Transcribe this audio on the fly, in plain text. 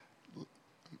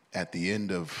at the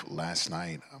end of last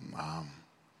night,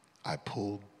 I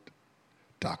pulled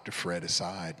Dr. Fred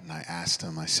aside and I asked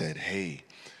him, I said, hey,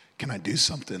 can I do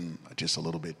something just a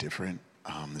little bit different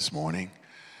this morning?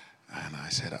 And I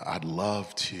said, I'd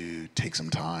love to take some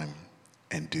time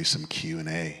and do some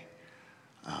Q&A.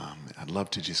 I'd love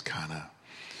to just kind of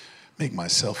make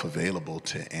myself available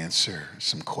to answer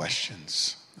some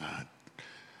questions.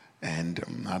 And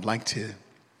I'd like to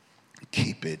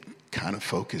keep it kind of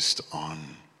focused on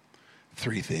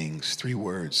three things. Three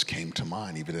words came to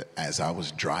mind even as I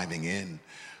was driving in.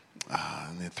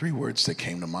 And the three words that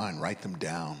came to mind, write them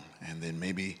down. And then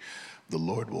maybe the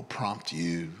Lord will prompt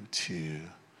you to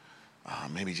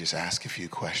maybe just ask a few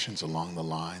questions along the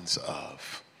lines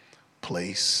of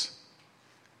place,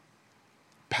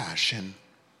 passion,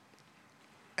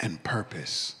 and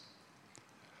purpose.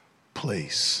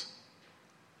 Place,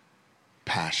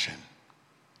 passion,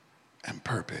 and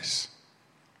purpose.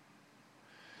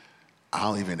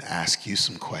 I'll even ask you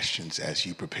some questions as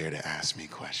you prepare to ask me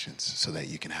questions so that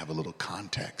you can have a little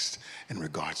context in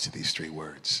regards to these three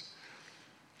words.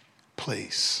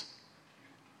 Place.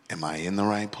 Am I in the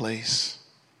right place?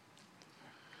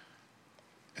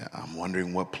 I'm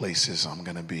wondering what places I'm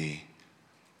going to be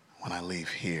when I leave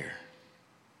here.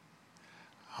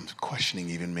 I'm questioning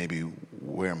even maybe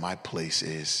where my place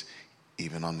is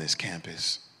even on this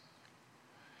campus.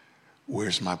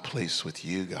 Where's my place with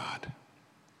you, God?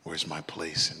 Where's my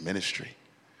place in ministry?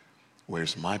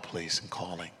 Where's my place in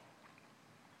calling?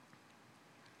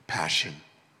 Passion.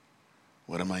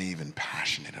 What am I even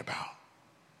passionate about?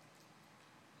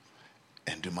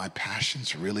 And do my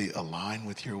passions really align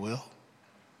with your will?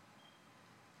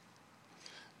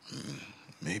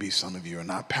 Maybe some of you are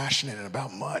not passionate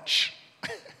about much.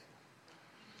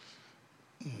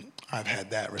 I've had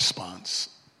that response.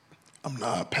 I'm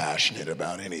not passionate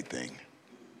about anything.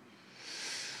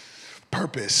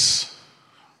 Purpose.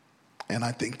 And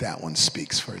I think that one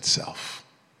speaks for itself.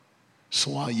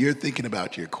 So while you're thinking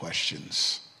about your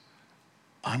questions,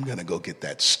 I'm going to go get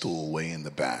that stool way in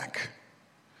the back.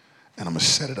 And I'm going to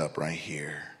set it up right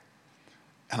here.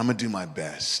 And I'm going to do my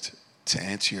best to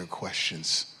answer your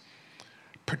questions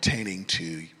pertaining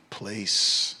to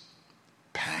place,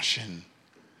 passion,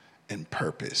 and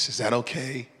purpose. Is that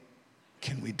okay?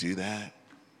 Can we do that?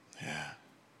 Yeah.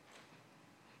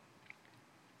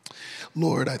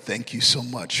 Lord, I thank you so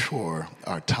much for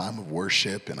our time of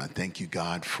worship, and I thank you,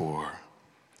 God, for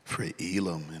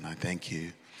Elam, and I thank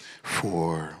you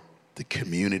for the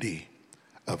community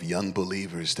of young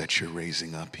believers that you're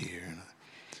raising up here. And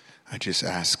I just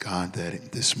ask, God,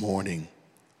 that this morning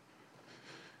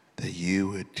that you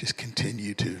would just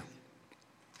continue to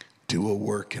do a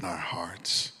work in our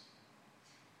hearts.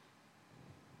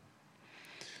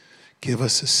 Give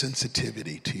us a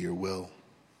sensitivity to your will.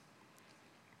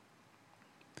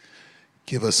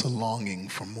 Give us a longing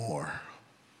for more.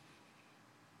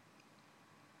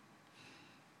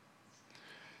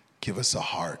 Give us a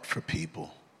heart for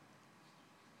people.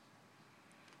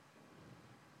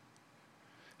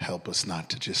 Help us not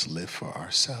to just live for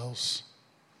ourselves,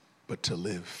 but to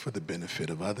live for the benefit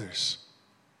of others.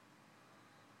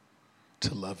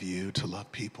 To love you, to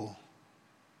love people,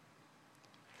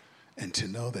 and to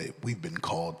know that we've been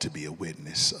called to be a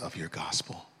witness of your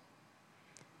gospel.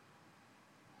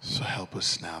 So help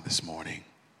us now this morning.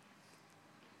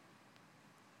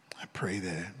 I pray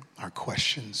that our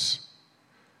questions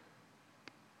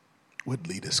would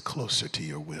lead us closer to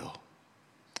your will.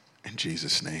 In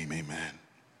Jesus' name, amen.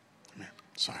 Amen.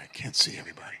 Sorry, I can't see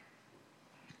everybody.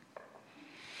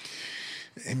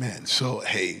 Amen. So,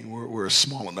 hey, we're a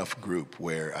small enough group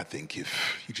where I think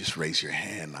if you just raise your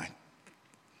hand,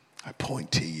 I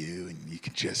point to you and you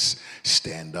can just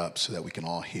stand up so that we can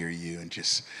all hear you and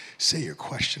just say your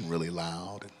question really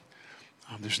loud. And,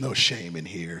 there's no shame in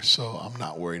here, so I'm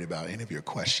not worried about any of your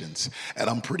questions. And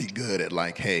I'm pretty good at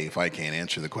hey, if I can't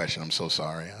answer the question, I'm so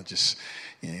sorry. I'll just,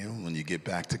 when you get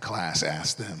back to class,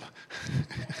 ask them.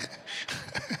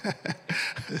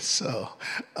 So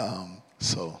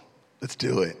let's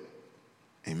do it.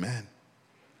 Amen.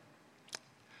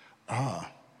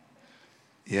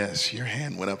 Yes, your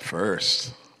hand went up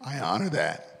first. I honor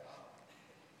that.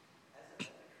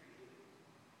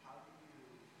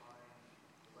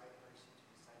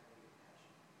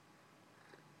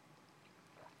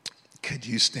 Could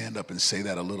you stand up and say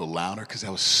that a little louder? Because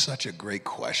that was such a great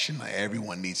question.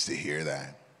 Everyone needs to hear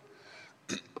that.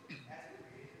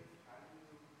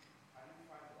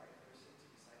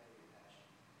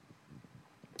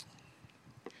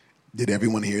 Did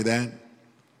everyone hear that?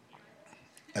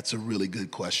 That's a really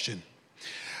good question.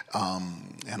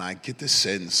 And I get the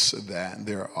sense that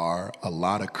there are a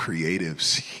lot of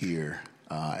creatives here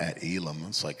at Elam.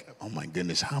 It's like, oh my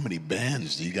goodness, how many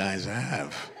bands do you guys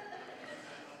have?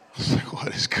 I was like,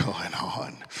 what is going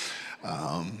on?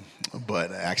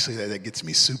 But actually, that gets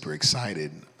me super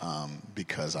excited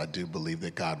because I do believe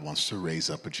that God wants to raise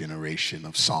up a generation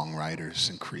of songwriters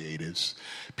and creatives,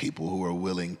 people who are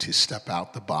willing to step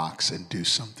out the box and do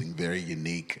something very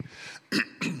unique.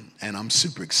 And I'm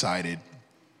super excited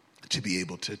to be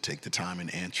able to take the time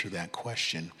and answer that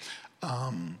question.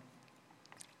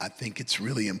 I think it's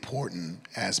really important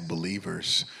as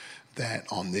believers that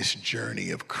on this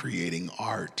journey of creating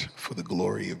art for the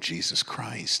glory of Jesus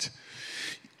Christ,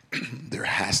 there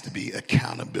has to be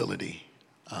accountability.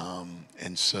 And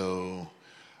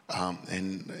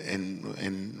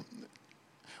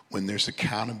when there's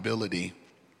accountability,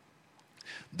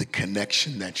 the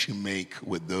connection that you make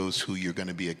with those who you're going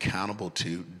to be accountable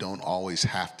to don't always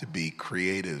have to be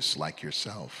creatives like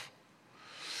yourself.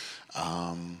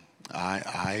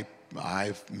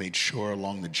 I've made sure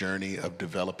along the journey of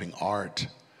developing art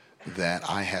that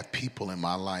I have people in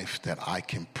my life that I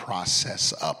can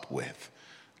process up with.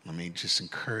 Let me just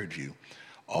encourage you,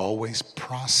 always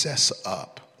process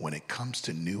up when it comes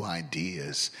to new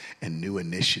ideas and new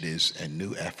initiatives and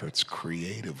new efforts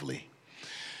creatively.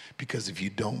 Because if you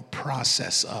don't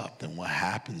process up, then what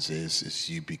happens is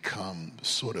you become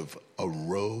sort of a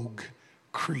rogue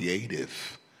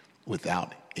creative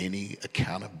without any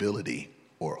accountability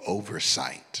or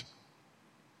oversight.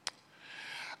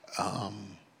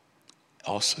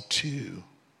 Also, too,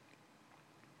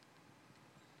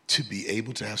 to be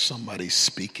able to have somebody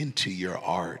speak into your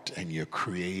art and your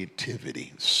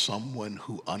creativity, someone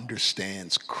who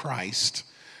understands Christ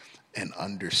and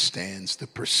understands the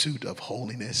pursuit of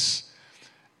holiness,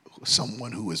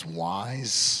 someone who is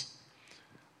wise,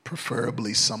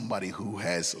 preferably somebody who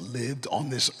has lived on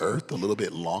this earth a little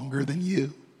bit longer than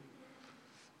you.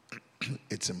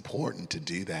 It's important to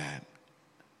do that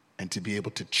and to be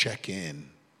able to check in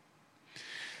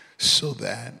so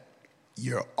that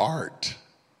your art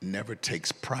never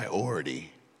takes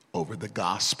priority over the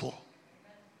gospel.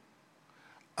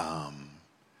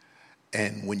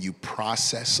 And when you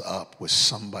process up with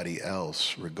somebody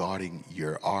else regarding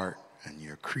your art and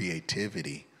your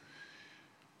creativity,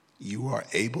 you are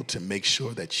able to make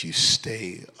sure that you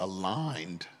stay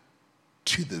aligned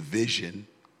to the vision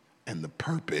and the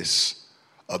purpose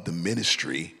of the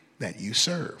ministry that you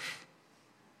serve,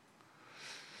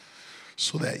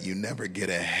 so that you never get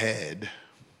ahead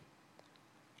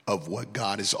of what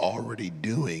God is already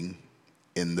doing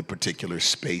in the particular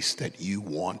space that you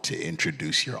want to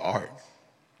introduce your art.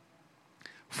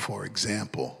 For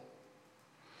example,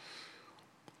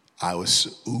 I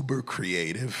was uber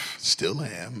creative, still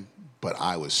am, but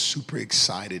I was super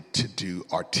excited to do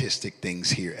artistic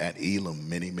things here at Elam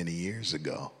many, many years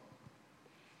ago.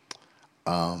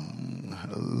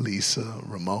 Lisa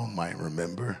Ramon might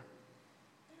remember.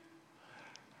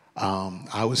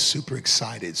 I was super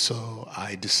excited, so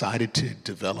I decided to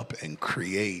develop and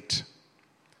create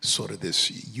sort of this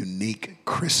unique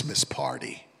Christmas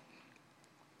party.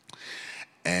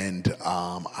 And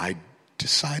I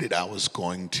decided I was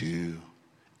going to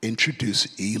introduce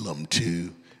Elam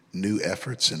to new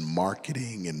efforts in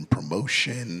marketing and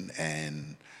promotion,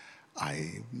 and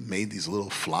I made these little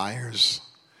flyers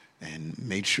and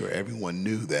made sure everyone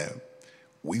knew that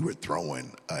we were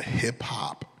throwing a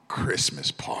hip-hop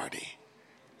Christmas party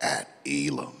at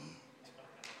Elam.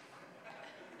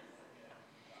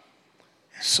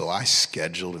 So I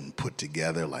scheduled and put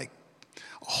together like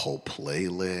a whole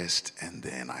playlist, and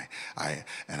then I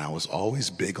was always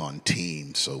big on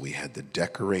teams. So we had the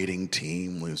decorating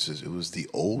team. It was the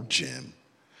old gym,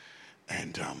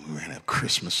 and we were gonna have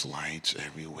Christmas lights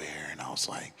everywhere. And I was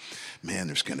like, man,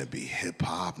 there's gonna be hip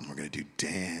hop, and we're gonna do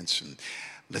dance, and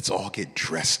let's all get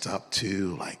dressed up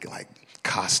too, like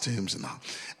costumes and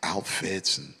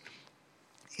outfits, and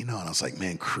and I was like,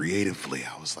 man, creatively,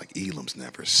 I was like, Elam's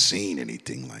never seen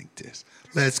anything like this.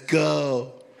 Let's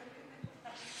go.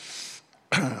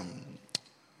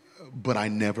 But I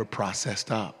never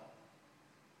processed up,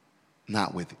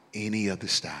 not with any of the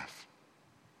staff.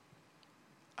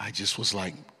 I just was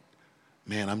like,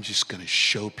 man, I'm just going to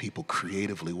show people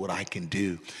creatively what I can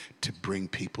do to bring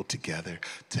people together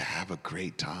to have a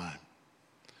great time.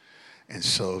 And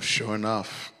so, sure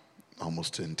enough,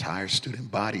 almost the entire student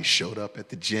body showed up at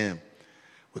the gym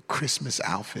with Christmas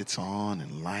outfits on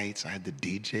and lights. I had the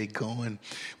DJ going.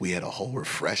 We had a whole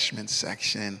refreshment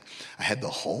section. I had the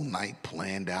whole night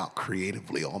planned out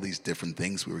creatively, all these different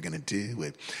things we were going to do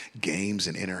with games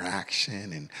and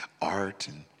interaction and art.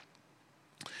 And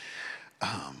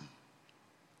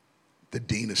the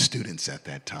dean of students at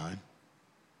that time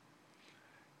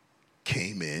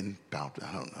came in about,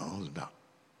 I don't know, it was about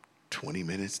 30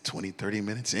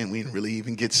 minutes in. We didn't really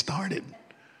even get started.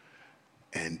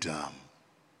 And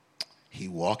he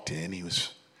walked in. He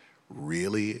was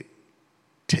really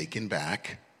taken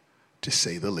back, to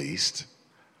say the least,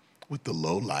 with the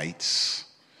low lights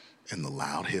and the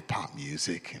loud hip hop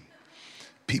music and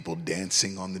people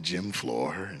dancing on the gym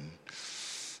floor. And,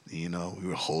 you know, we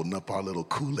were holding up our little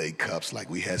Kool-Aid cups like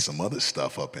we had some other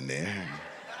stuff up in there.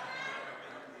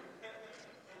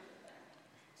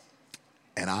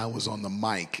 And I was on the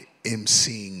mic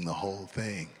emceeing the whole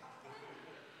thing.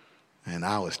 And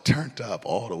I was turned up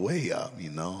all the way up, you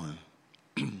know.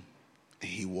 And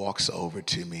he walks over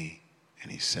to me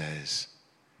and he says,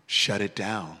 "Shut it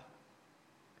down."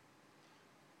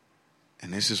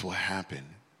 And this is what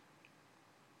happened.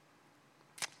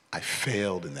 I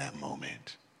failed in that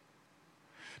moment.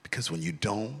 Because when you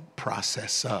don't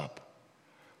process up,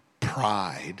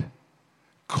 pride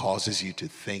causes you to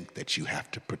think that you have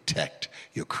to protect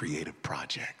your creative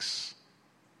projects.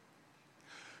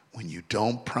 When you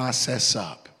don't process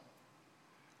up,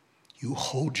 you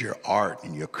hold your art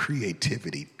and your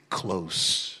creativity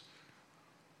close.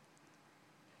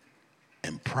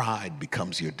 And pride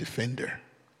becomes your defender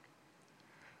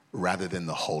rather than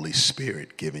the Holy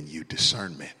Spirit giving you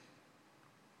discernment.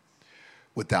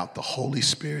 Without the Holy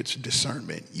Spirit's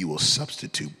discernment, you will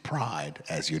substitute pride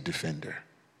as your defender.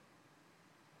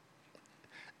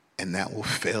 And that will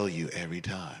fail you every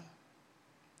time.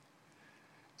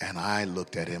 And I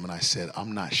looked at him and I said,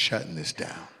 "I'm not shutting this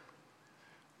down.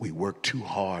 We worked too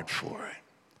hard for it.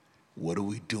 What are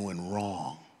we doing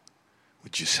wrong? We're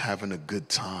just having a good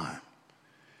time.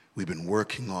 We've been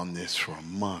working on this for a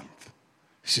month.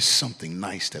 It's just something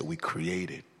nice that we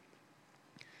created."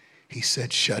 He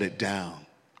said, "Shut it down."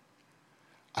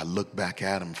 I looked back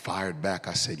at him, fired back.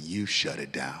 I said, "You shut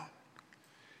it down.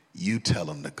 You tell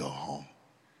him to go home."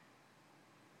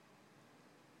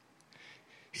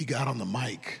 He got on the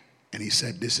mic and he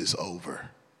said, "This is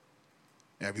over.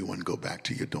 Everyone go back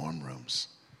to your dorm rooms."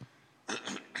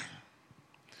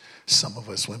 Some of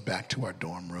us went back to our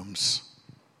dorm rooms.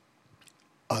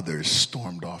 Others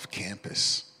stormed off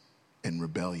campus in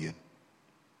rebellion.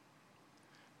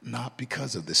 Not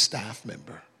because of the staff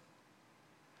member.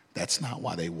 That's not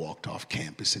why they walked off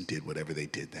campus and did whatever they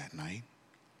did that night.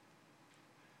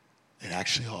 It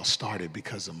actually all started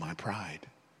because of my pride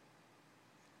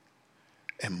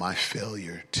and my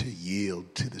failure to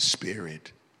yield to the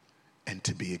Spirit and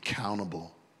to be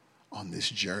accountable on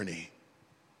this journey.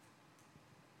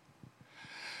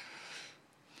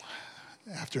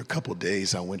 After a couple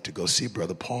days, I went to go see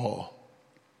Brother Paul.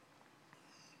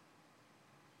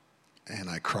 And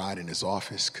I cried in his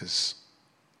office because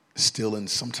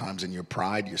sometimes in your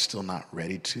pride, you're still not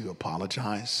ready to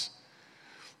apologize.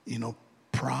 You know,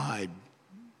 pride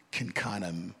can kind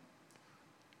of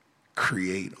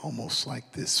create almost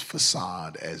like this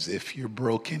facade as if you're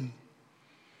broken.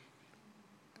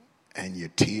 And your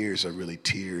tears are really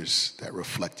tears that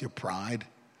reflect your pride,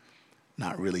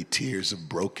 not really tears of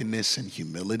brokenness and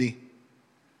humility.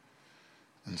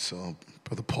 And so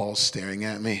Brother Paul's staring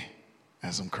at me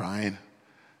as I'm crying.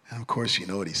 And of course, you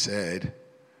know what he said.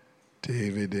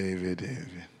 David.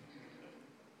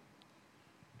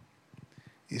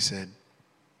 He said,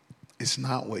 "It's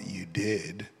not what you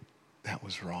did that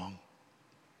was wrong.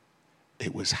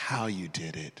 It was how you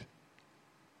did it,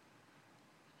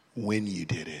 when you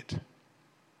did it,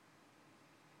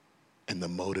 and the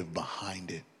motive behind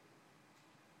it."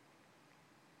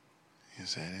 He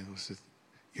said,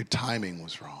 your timing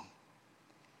was wrong.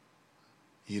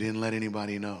 You didn't let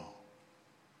anybody know.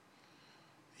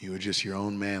 You were just your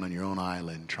own man on your own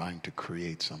island trying to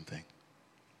create something.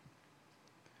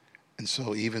 And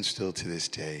so even still to this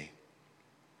day,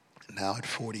 now at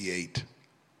 48,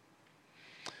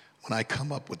 when I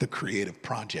come up with a creative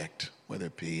project, whether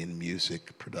it be in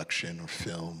music, production, or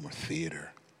film, or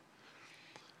theater,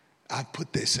 I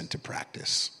put this into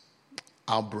practice.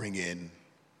 I'll bring in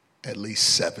at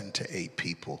least 7 to 8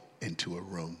 people into a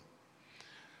room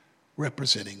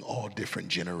representing all different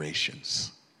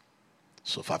generations.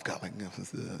 So if I've got like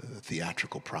a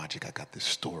theatrical project, I've got this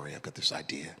story, I've got this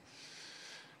idea,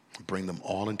 bring them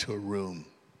all into a room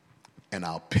and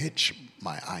I'll pitch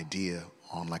my idea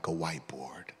on like a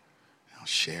whiteboard. I'll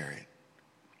share it,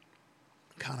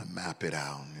 kind of map it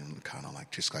out, and kind of like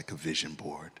just like a vision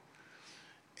board.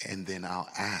 And then I'll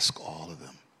ask all of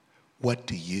them, what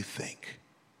do you think?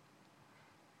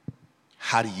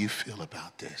 How do you feel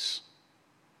about this?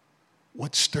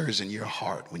 What stirs in your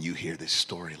heart when you hear this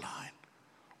storyline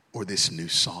or this new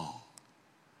song?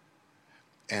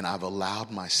 And I've allowed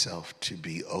myself to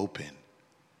be open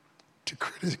to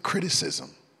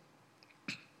criticism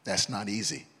That's not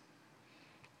easy.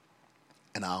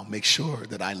 And I'll make sure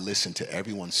that I listen to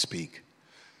everyone speak.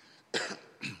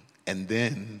 And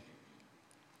then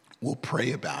we'll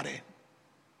pray about it.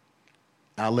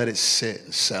 I'll let it sit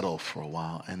and settle for a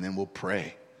while, and then we'll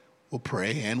pray. We'll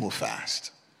pray and we'll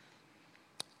fast.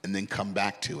 And then come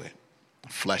back to it.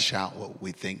 Flesh out what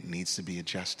we think needs to be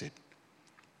adjusted.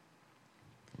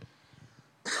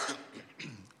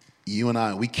 You and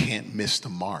I, we can't miss the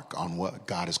mark on what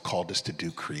God has called us to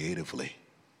do creatively.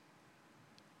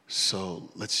 So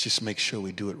let's just make sure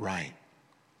we do it right.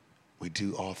 We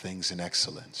do all things in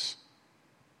excellence.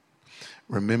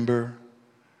 Remember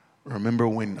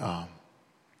when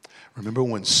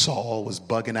Saul was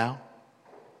bugging out?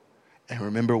 And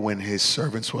remember when his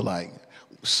servants were like,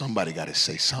 somebody got to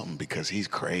say something because he's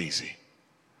crazy.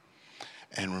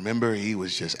 And remember, he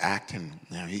was just acting,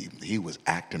 he was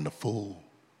acting the fool.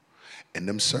 And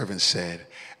them servants said,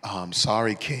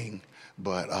 sorry, King,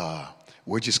 but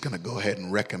we're just going to go ahead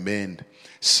and recommend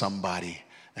somebody.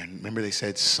 And remember they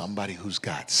said somebody who's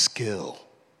got skill.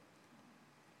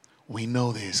 We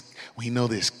know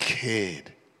this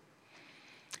kid.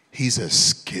 He's a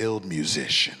skilled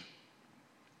musician.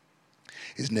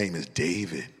 His name is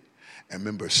David. And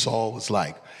remember, Saul was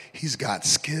like, he's got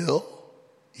skill.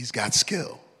 He's got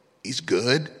skill. He's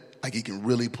good. Like he can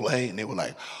really play. And they were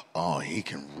like, oh, he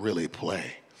can really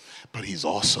play. But he's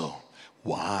also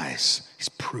wise. He's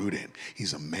prudent.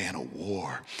 He's a man of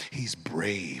war. He's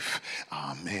brave.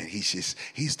 Oh, man, he's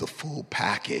the full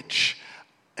package.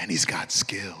 And he's got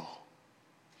skill.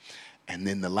 And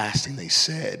then the last thing they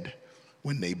said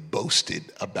when they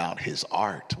boasted about his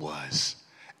art was,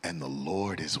 and the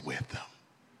Lord is with them.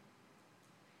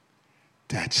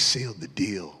 That sealed the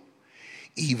deal.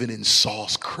 Even in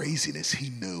Saul's craziness, he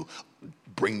knew,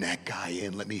 bring that guy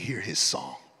in, let me hear his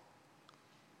song.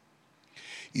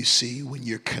 You see, when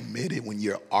you're committed, when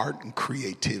your art and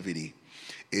creativity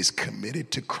is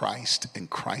committed to Christ and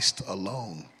Christ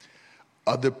alone,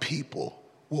 other people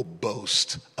will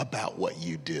boast about what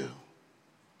you do.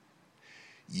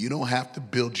 You don't have to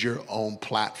build your own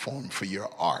platform for your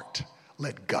art.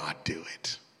 Let God do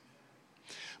it.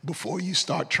 Before you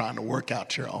start trying to work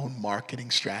out your own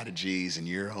marketing strategies and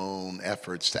your own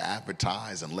efforts to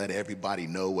advertise and let everybody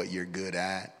know what you're good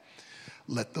at,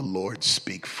 let the Lord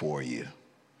speak for you.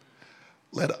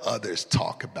 Let others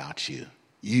talk about you.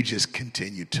 You just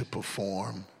continue to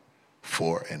perform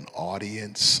for an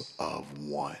audience of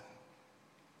one.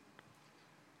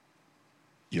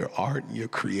 Your art and your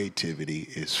creativity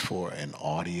is for an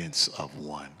audience of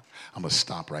one. I'm going to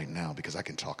stop right now because I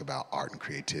can talk about art and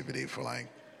creativity for like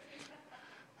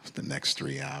the next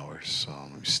 3 hours. So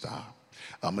let me stop.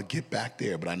 I'm going to get back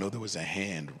there, but I know there was a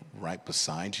hand right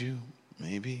beside you.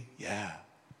 Maybe? Yeah.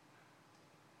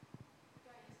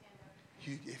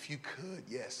 If you could,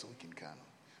 yes, so we can kind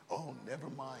of. Oh, never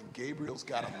mind. Gabriel's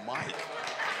got a mic.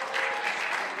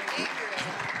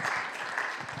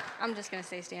 I'm just going to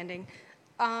stay standing.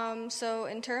 So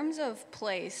in terms of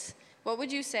place, what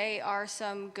would you say are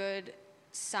some good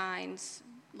signs,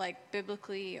 like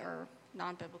biblically or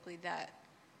non-biblically, that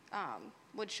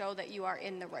would show that you are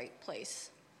in the right place?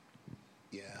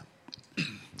 Yeah.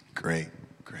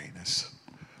 Greatness.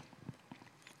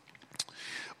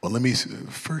 Well, let me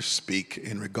first speak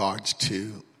in regards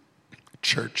to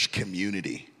church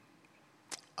community.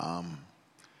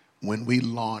 When we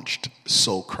launched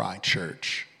Soul Cry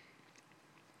Church,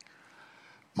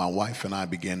 my wife and I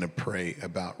began to pray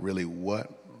about really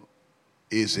what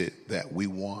is it that we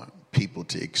want people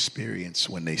to experience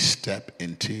when they step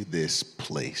into this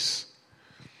place.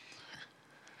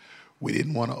 We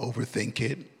didn't want to overthink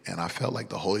it, and I felt like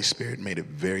the Holy Spirit made it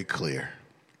very clear.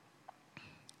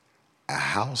 A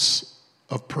house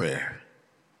of prayer,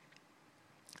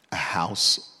 a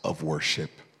house of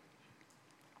worship,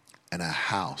 and a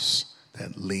house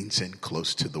that leans in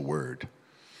close to the Word.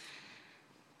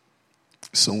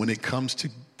 So when it comes to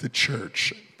the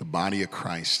church, the body of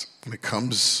Christ, when it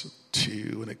comes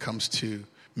to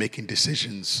making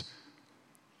decisions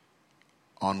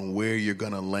on where you're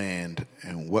going to land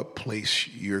and what place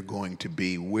you're going to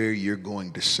be, where you're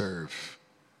going to serve,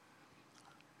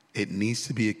 it needs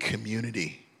to be a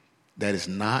community that is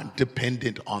not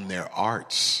dependent on their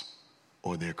arts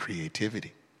or their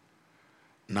creativity,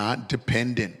 not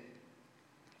dependent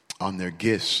on their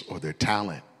gifts or their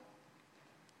talent.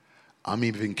 I'm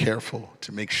even careful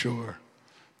to make sure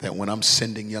that when I'm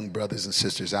sending young brothers and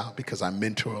sisters out, because I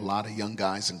mentor a lot of young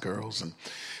guys and girls, and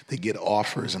they get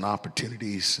offers and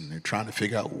opportunities, and they're trying to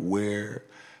figure out where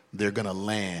they're going to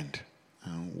land,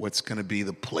 what's going to be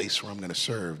the place where I'm going to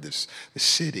serve, the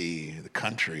city, the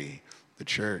country, the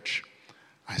church.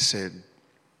 I said,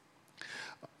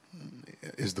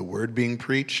 Is the word being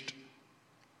preached?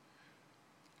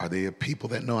 Are they a people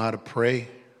that know how to pray?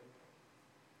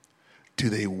 Do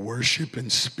they worship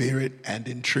in spirit and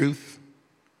in truth?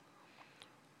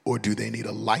 Or do they need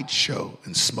a light show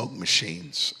and smoke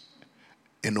machines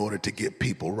in order to get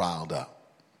people riled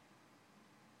up?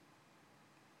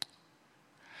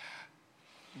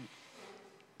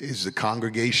 Is the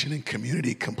congregation and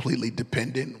community completely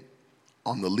dependent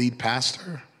on the lead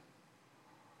pastor?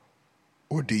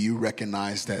 Or do you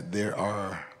recognize that there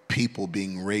are people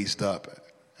being raised up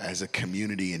as a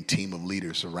community and team of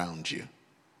leaders around you?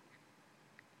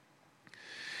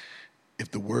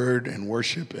 If the word and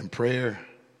worship and prayer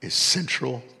is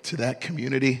central to that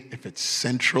community, if it's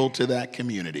central to that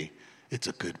community, it's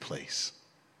a good place.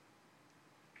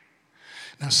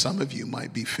 Now, some of you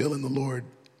might be feeling the Lord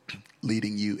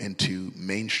leading you into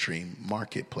mainstream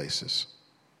marketplaces,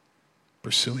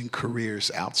 pursuing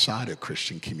careers outside a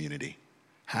Christian community.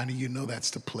 How do you know that's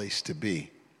the place to be?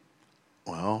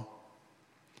 Well,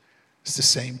 it's the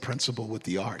same principle with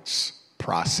the arts.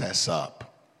 Process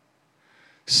up.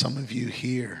 Some of you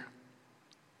here,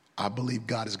 I believe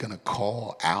God is going to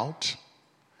call out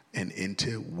and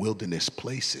into wilderness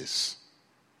places,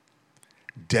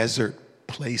 desert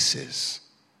places.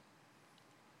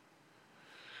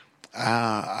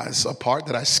 It's a part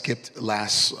that I skipped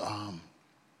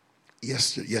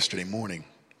yesterday morning.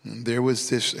 There was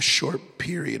this short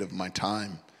period of my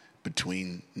time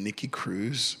between Nikki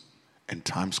Cruz and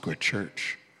Times Square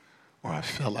Church where I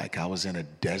felt like I was in a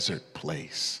desert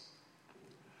place.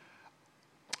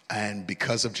 And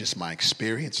because of just my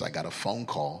experience, I got a phone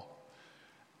call,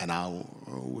 and I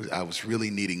was really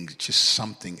needing just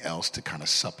something else to kind of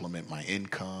supplement my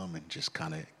income and just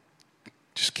kind of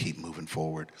just keep moving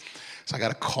forward. So I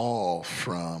got a call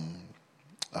from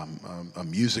a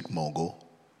music mogul,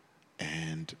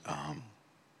 and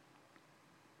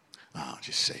I'll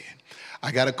just say it.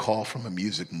 I got a call from a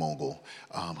music mogul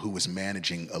who was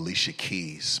managing Alicia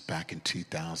Keys back in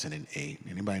 2008.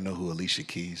 Anybody know who Alicia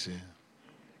Keys is?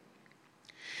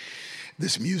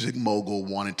 This music mogul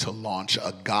wanted to launch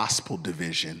a gospel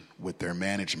division with their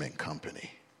management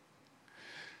company.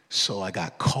 So I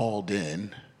got called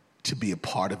in to be a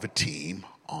part of a team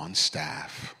on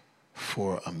staff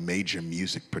for a major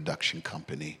music production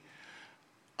company.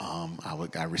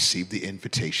 I received the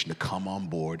invitation to come on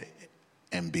board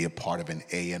and be a part of an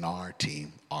A&R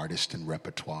team, artist and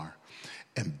repertoire,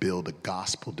 and build a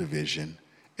gospel division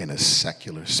in a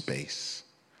secular space.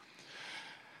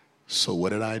 So what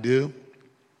did I do?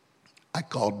 I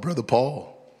called Brother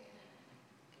Paul.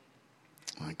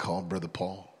 And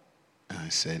I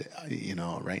said,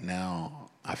 right now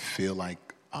I feel like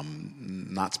I'm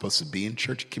not supposed to be in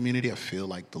church community. I feel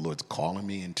like the Lord's calling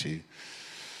me into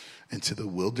the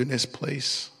wilderness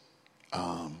place.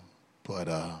 But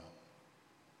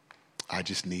I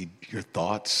just need your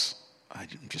thoughts. I'm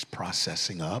just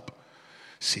processing up.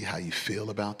 See how you feel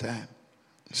about that.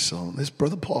 So this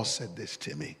Brother Paul said this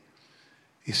to me.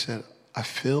 He said, I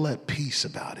feel at peace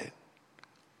about it.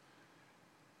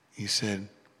 He said,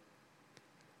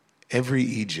 every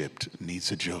Egypt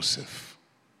needs a Joseph.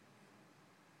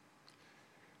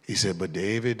 He said, but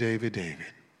David,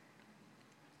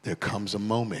 there comes a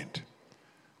moment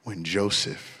when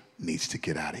Joseph needs to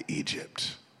get out of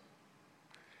Egypt.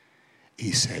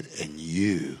 He said, and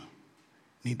you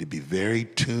need to be very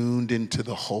tuned into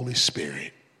the Holy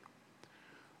Spirit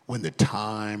when the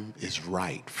time is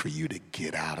right for you to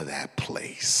get out of that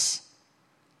place.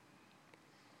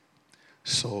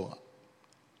 So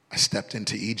I stepped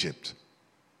into Egypt.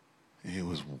 It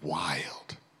was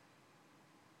wild,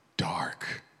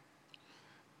 dark.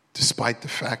 Despite the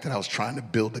fact that I was trying to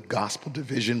build a gospel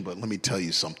division, but let me tell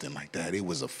you something like that. It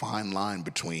was a fine line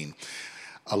between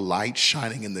a light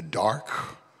shining in the dark,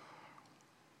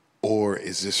 or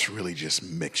is this really just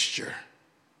mixture?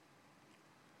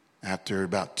 After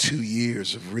about 2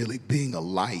 years of really being a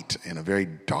light in a very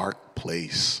dark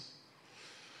place,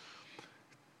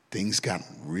 things got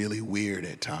really weird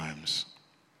at times.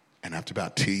 And after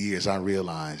about 2 years, I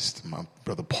realized my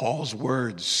brother Paul's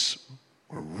words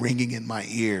were ringing in my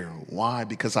ear. Why?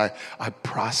 Because I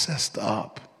processed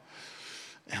up,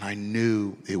 and I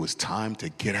knew it was time to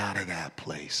get out of that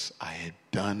place. I had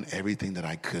done everything that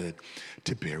I could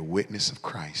to bear witness of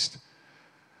Christ,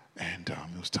 and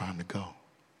it was time to go.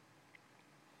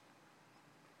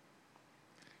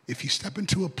 If you step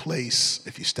into a place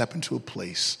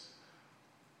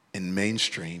in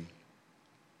mainstream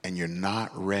and you're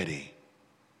not ready,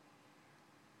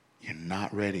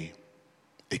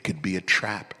 it could be a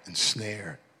trap and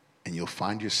snare, and you'll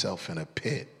find yourself in a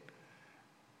pit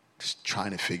just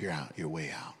trying to figure out your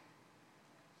way out.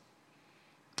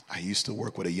 I used to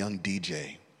work with a young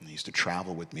DJ. He used to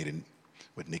travel with me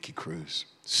with Nicky Cruz.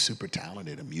 Super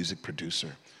talented, a music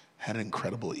producer. Had an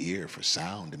incredible ear for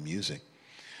sound and music.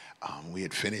 We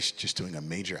had finished just doing a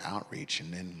major outreach,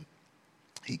 and then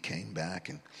he came back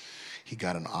and he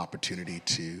got an opportunity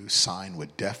to sign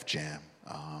with Def Jam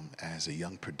as a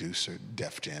young producer.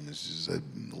 Def Jam is a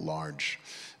large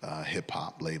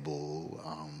hip-hop label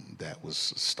that was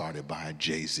started by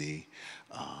Jay-Z,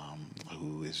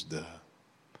 who is the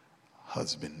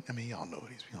husband. I mean, y'all know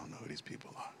who these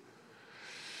people are.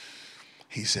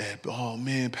 He said, oh,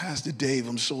 man, Pastor Dave,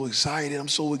 I'm so excited. I'm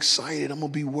going to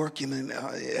be working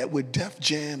with Def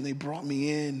Jam. They brought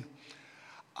me in.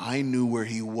 I knew where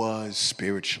he was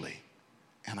spiritually.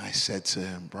 And I said to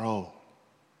him, bro,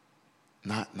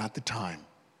 not the time.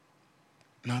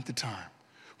 Not the time.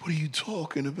 What are you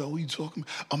talking about? What are you talking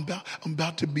about? I'm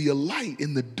about to be a light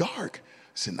in the dark. I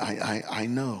said, I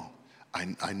know.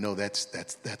 I know that's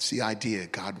the idea.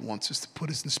 God wants us to put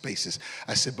us in spaces.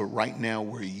 I said, but right now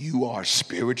where you are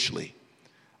spiritually,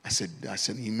 I said,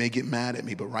 you may get mad at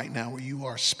me, but right now where you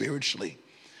are spiritually,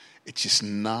 it's just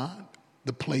not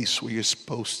the place where you're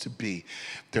supposed to be.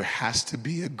 There has to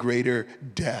be a greater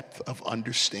depth of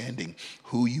understanding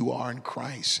who you are in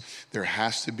Christ. There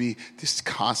has to be this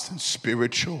constant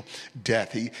spiritual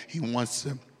depth. He wants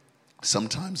to,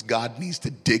 sometimes God needs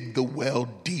to dig the well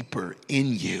deeper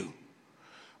in you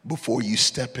before you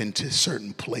step into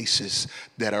certain places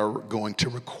that are going to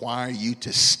require you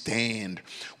to stand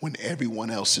when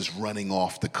everyone else is running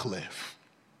off the cliff.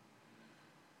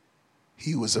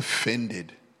 He was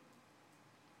offended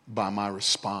by my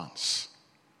response,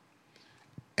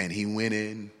 and he went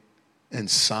in and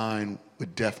signed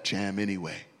with Def Jam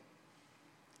anyway.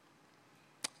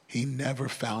 He never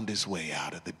found his way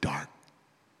out of the dark.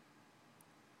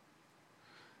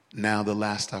 Now, the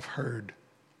last I've heard,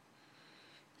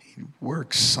 he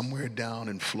works somewhere down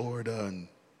in Florida, and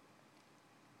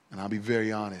I'll be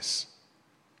very honest,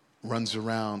 runs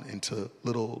around into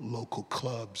little local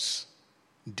clubs,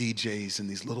 DJs in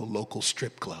these little local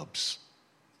strip clubs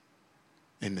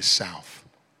in the South.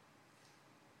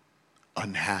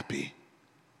 Unhappy,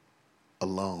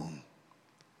 alone,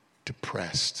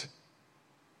 depressed.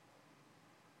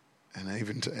 And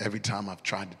every time I've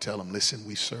tried to tell him, listen,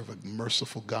 we serve a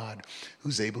merciful God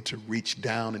who's able to reach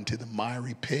down into the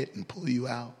miry pit and pull you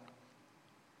out.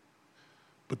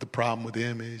 But the problem with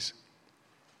him is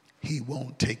he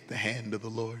won't take the hand of the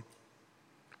Lord,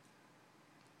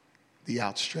 the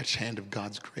outstretched hand of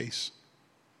God's grace.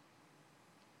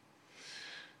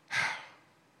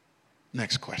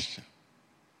 Next question.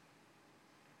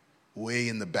 Way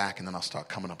in the back, and then I'll start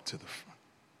coming up to the front.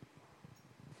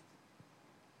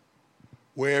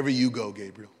 Wherever you go,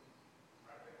 Gabriel.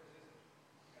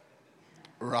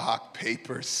 Rock,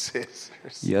 paper,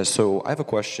 scissors. Yeah, so I have a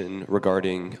question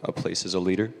regarding a place as a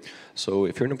leader. So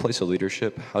if you're in a place of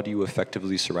leadership, how do you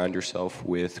effectively surround yourself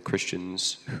with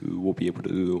Christians who will be able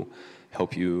to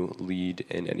help you lead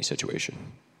in any situation?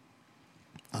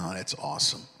 Oh, that's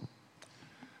awesome.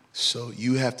 So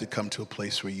you have to come to a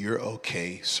place where you're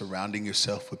okay surrounding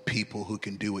yourself with people who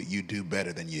can do what you do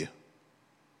better than you.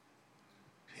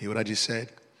 Hear what I just said?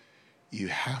 You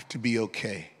have to be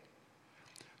okay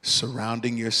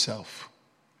surrounding yourself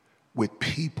with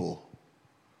people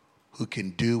who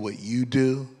can do what you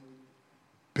do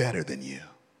better than you.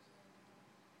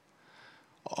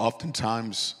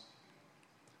 Oftentimes,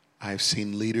 I've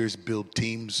seen leaders build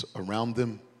teams around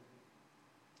them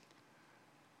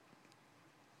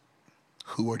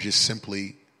who are just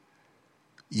simply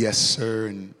yes, sir,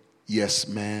 and yes,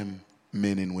 ma'am,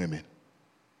 men and women,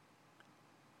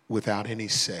 without any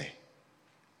say.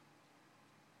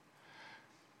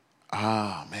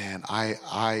 Man,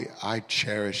 I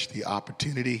cherish the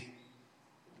opportunity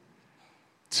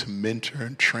to mentor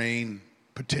and train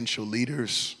potential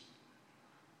leaders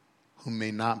who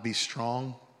may not be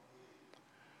strong,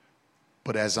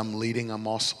 but as I'm leading, I'm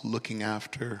also looking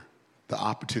after the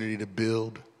opportunity to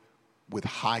build with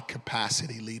high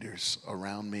capacity leaders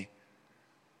around me.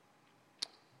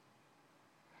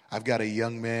 I've got a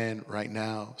young man right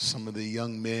now, some of the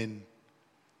young men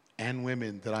and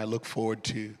women that I look forward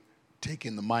to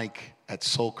taking the mic at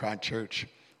Soul Cry Church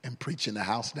and preaching the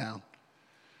house down.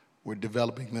 We're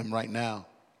developing them right now.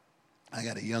 I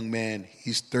got a young man,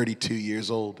 he's 32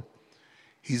 years old.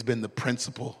 He's been the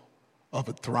principal of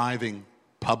a thriving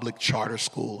public charter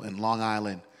school in Long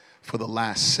Island for the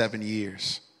last 7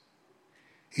 years.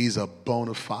 He's a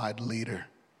bona fide leader.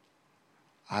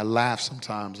 I laugh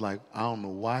sometimes like, I don't know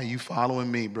why you following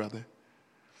me, brother.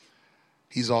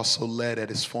 He's also led at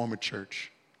his former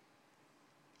church.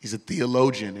 He's a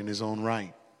theologian in his own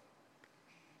right.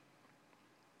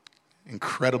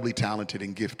 incredibly talented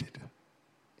and gifted.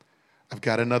 I've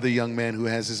got another young man who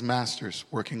has his master's,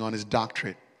 working on his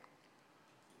doctorate,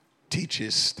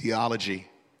 teaches theology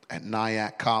at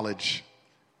Nyack College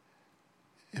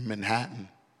in Manhattan.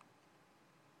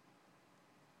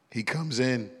 He comes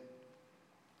in,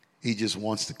 he just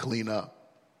wants to clean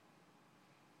up,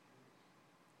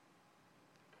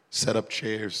 set up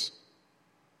chairs,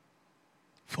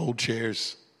 fold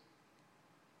chairs.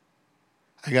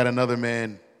 I got another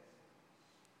man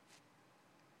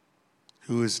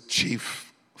who is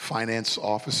chief finance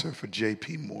officer for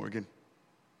J.P. Morgan.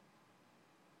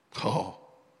 Oh,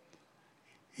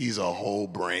 he's a whole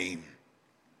brain.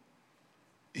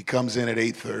 He comes in at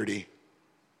 8:30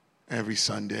 every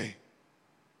Sunday,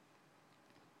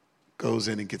 goes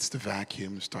in and gets the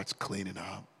vacuum, starts cleaning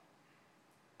up,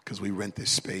 because we rent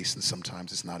this space and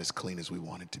sometimes it's not as clean as we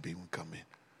want it to be when we come in.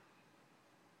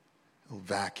 He'll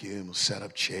vacuum, he'll set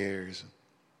up chairs,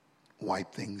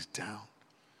 wipe things down.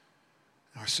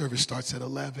 Our service starts at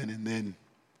 11, and then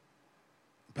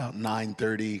about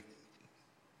 9:30,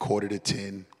 quarter to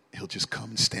 10, he'll just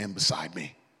come and stand beside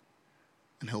me.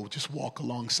 And he'll just walk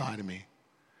alongside of me.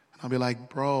 And I'll be like,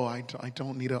 bro, I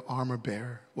don't need an armor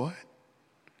bearer. What?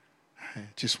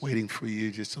 Just waiting for you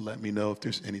just to let me know if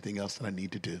there's anything else that I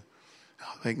need to do.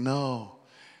 I'm like, no.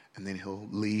 And then he'll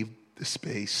leave the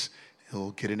space.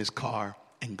 He'll get in his car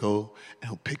and go, and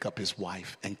he'll pick up his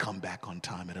wife and come back on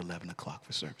time at 11 o'clock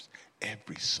for service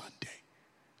every Sunday.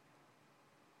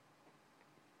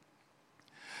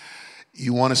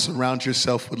 You want to surround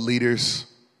yourself with leaders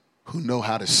who know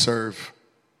how to serve.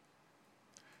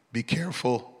 Be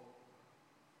careful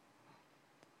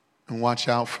and watch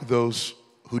out for those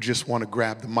who just want to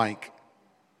grab the mic.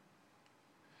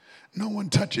 No one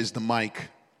touches the mic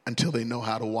until they know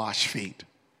how to wash feet.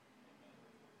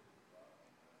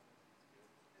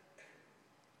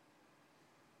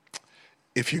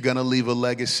 If you're going to leave a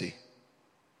legacy,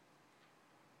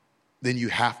 then you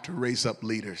have to raise up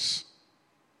leaders.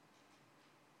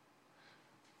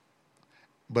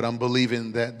 But I'm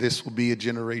believing that this will be a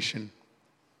generation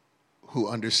who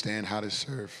understand how to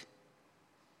serve.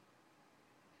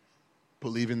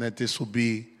 Believing that this will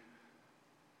be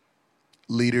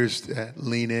leaders that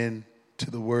lean in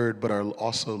to the word but are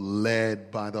also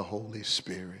led by the Holy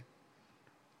Spirit.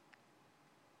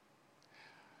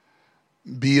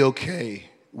 Be okay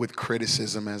with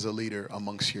criticism as a leader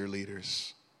amongst your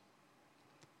leaders.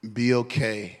 Be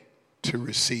okay to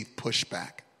receive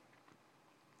pushback.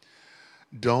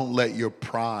 Don't let your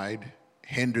pride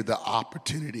hinder the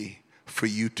opportunity for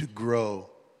you to grow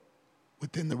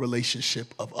within the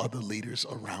relationship of other leaders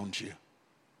around you.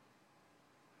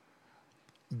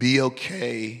 Be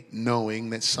okay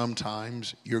knowing that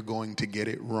sometimes you're going to get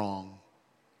it wrong.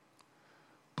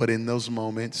 But in those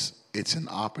moments, it's an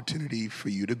opportunity for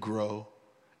you to grow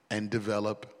and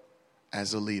develop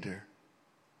as a leader.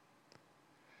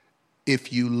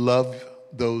 If you love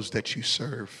those that you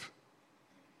serve,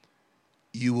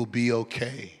 you will be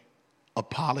okay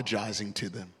apologizing to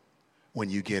them when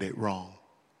you get it wrong.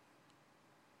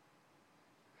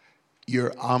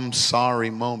 Your I'm sorry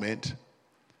moment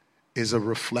is a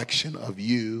reflection of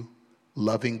you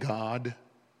loving God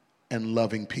and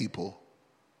loving people.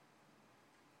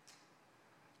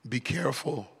 Be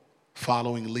careful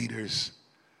following leaders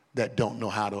that don't know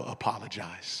how to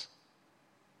apologize.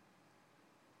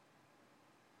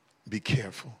 Be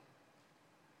careful.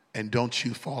 And don't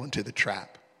you fall into the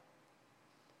trap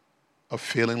of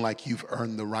feeling like you've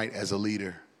earned the right as a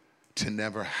leader to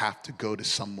never have to go to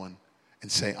someone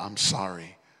and say, I'm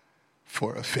sorry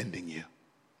for offending you.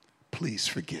 Please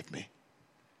forgive me.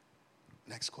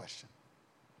 Next question.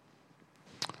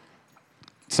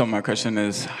 So my question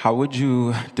is, how would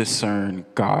you discern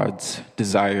God's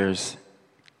desires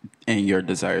and your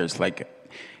desires? Like,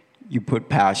 you put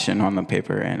passion on the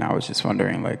paper, and I was just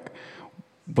wondering, like,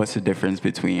 what's the difference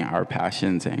between our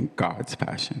passions and God's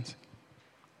passions?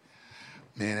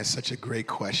 Man, that's such a great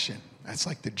question. That's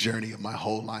like the journey of my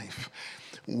whole life.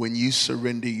 When you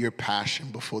surrender your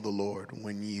passion before the Lord,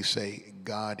 when you say,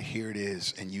 God, here it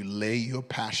is, and you lay your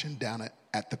passion down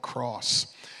at the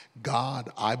cross, God,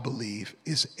 I believe,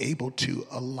 is able to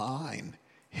align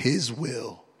his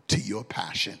will to your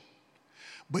passion.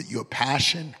 But your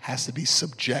passion has to be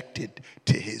subjected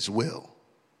to his will.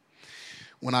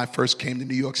 When I first came to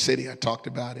New York City, I talked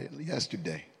about it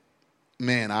yesterday.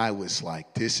 Man, I was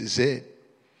like, this is it.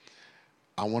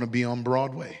 I want to be on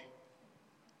Broadway.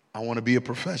 I want to be a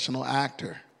professional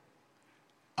actor.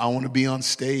 I want to be on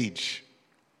stage.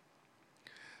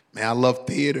 Man, I love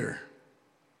theater.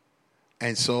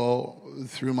 And so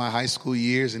through my high school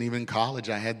years and even college,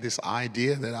 I had this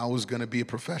idea that I was going to be a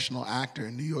professional actor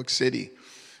in New York City,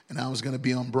 and I was going to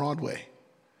be on Broadway.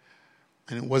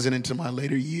 And it wasn't until my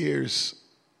later years,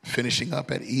 finishing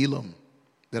up at Elam,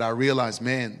 that I realized,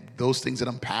 man, those things that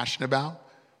I'm passionate about,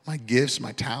 my gifts,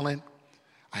 my talent,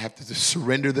 I have to just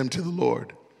surrender them to the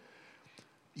Lord.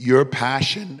 Your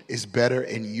passion is better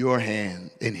in your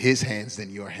hand, in his hands,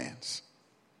 than your hands.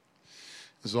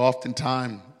 There's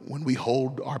oftentimes when we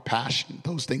hold our passion,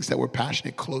 those things that we're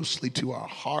passionate closely to our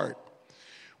heart,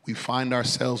 we find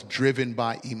ourselves driven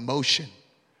by emotion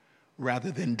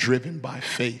rather than driven by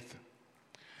faith.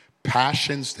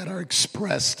 Passions that are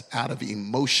expressed out of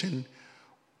emotion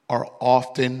are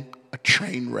often a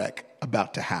train wreck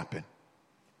about to happen.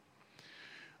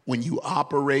 When you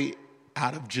operate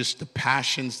out of just the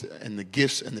passions and the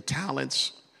gifts and the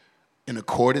talents in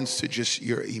accordance to just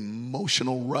your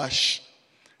emotional rush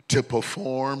to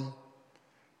perform,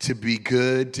 to be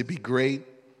good, to be great,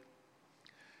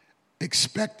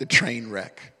 expect the train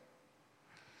wreck.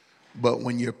 But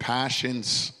when your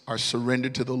passions are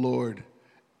surrendered to the Lord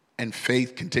and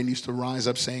faith continues to rise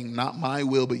up saying, not my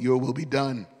will, but your will be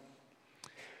done,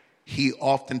 he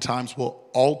oftentimes will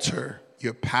alter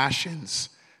your passions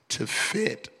to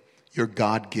fit your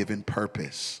God-given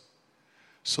purpose.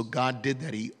 So God did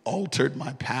that. He altered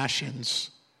my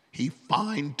passions. He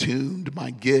fine-tuned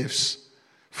my gifts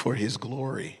for his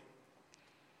glory.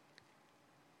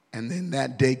 And then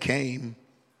that day came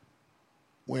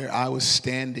where I was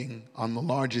standing on the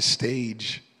largest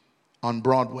stage on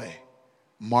Broadway,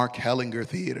 Mark Hellinger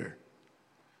Theater.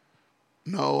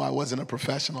 No, I wasn't a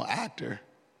professional actor.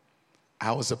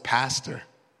 I was a pastor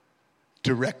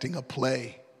directing a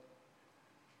play,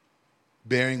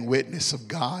 bearing witness of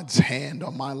God's hand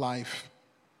on my life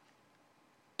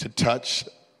to touch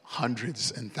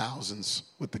hundreds and thousands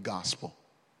with the gospel.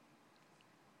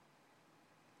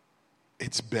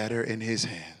 It's better in his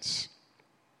hands.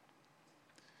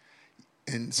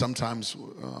 And sometimes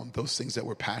those things that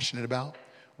we're passionate about,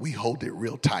 we hold it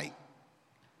real tight.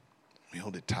 We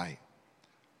hold it tight.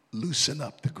 Loosen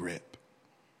up the grip.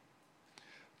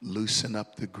 Loosen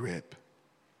up the grip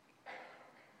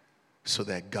so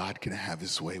that God can have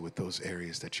his way with those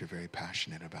areas that you're very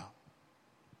passionate about.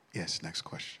 Yes, next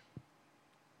question.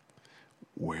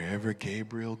 Wherever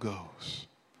Gabriel goes.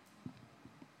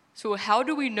 So how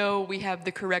do we know we have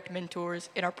the correct mentors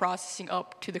and are processing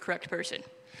up to the correct person?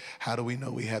 How do we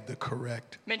know we have the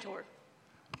correct mentor?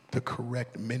 The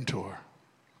correct mentor.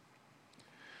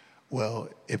 Well,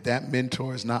 if that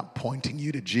mentor is not pointing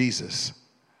you to Jesus,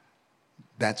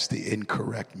 that's the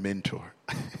incorrect mentor.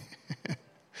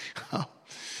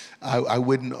 I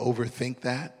wouldn't overthink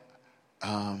that.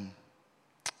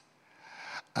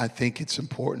 I think it's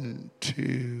important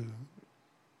to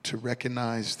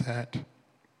recognize that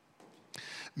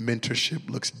mentorship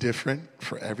looks different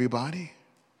for everybody.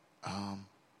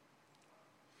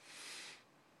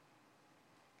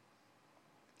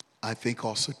 I think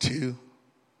also, too,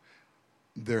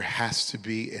 there has to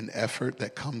be an effort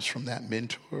that comes from that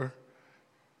mentor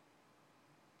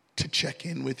to check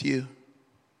in with you.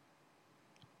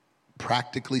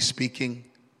 Practically speaking,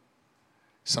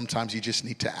 sometimes you just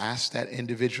need to ask that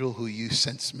individual who you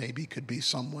sense maybe could be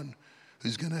someone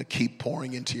who's going to keep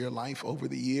pouring into your life over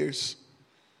the years.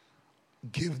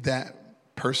 Give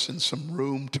that person some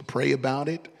room to pray about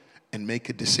it and make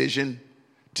a decision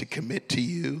to commit to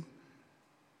you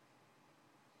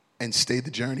and stay the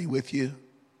journey with you,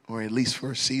 or at least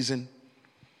for a season.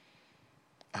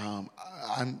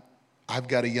 I've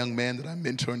got a young man that I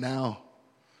mentor now.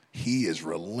 He is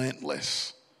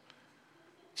relentless.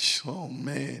 Oh,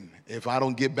 man. If I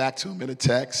don't get back to him in a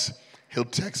text, he'll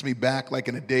text me back like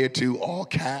in a day or two, all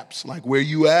caps, like, where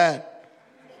you at?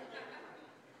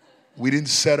 We didn't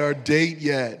set our date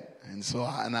yet. And so,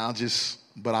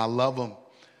 but I love him.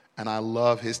 And I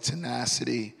love his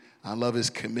tenacity. I love his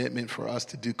commitment for us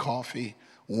to do coffee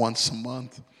once a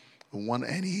month.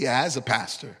 And he has a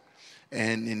pastor.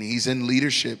 And he's in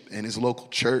leadership in his local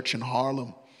church in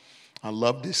Harlem. I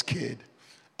love this kid.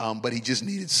 But he just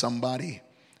needed somebody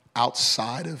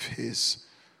outside of his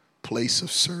place of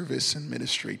service and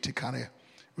ministry to kind of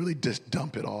really just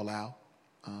dump it all out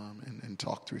and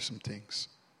talk through some things.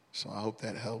 So I hope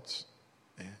that helps.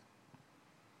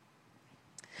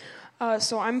 Yeah.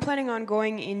 So I'm planning on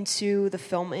going into the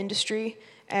film industry,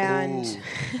 and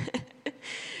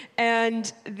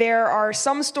and there are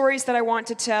some stories that I want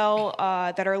to tell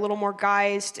that are a little more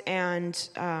guised and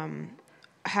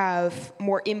have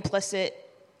more implicit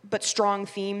but strong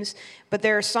themes. But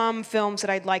there are some films that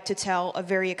I'd like to tell a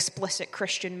very explicit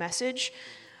Christian message.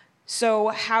 So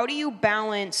how do you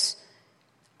balance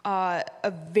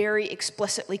a very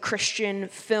explicitly Christian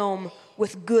film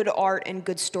with good art and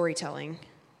good storytelling?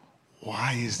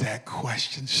 Why is that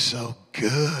question so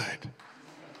good?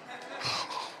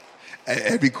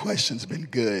 Every question's been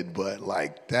good, but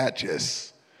like that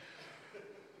just,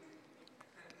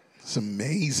 it's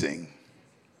amazing.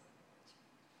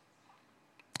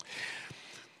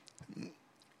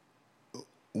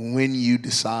 When you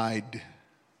decide,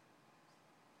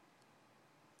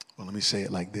 well, let me say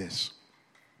it like this.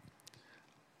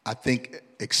 I think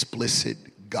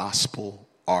explicit gospel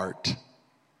art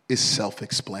is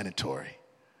self-explanatory.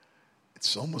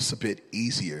 It's almost a bit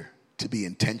easier to be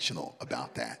intentional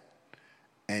about that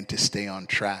and to stay on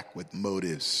track with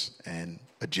motives and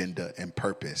agenda and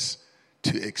purpose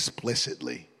to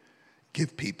explicitly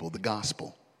give people the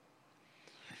gospel.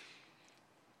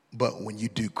 But when you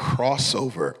do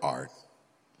crossover art,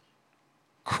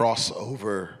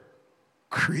 crossover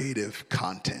creative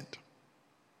content,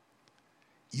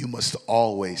 you must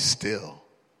always still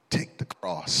take the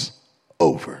cross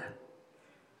over.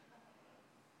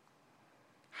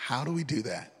 How do we do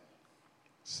that?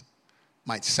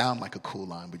 Might sound like a cool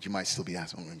line, but you might still be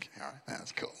asking, okay, all right,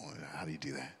 that's cool. How do you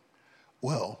do that?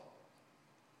 Well,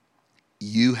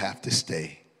 you have to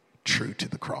stay true to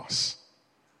the cross.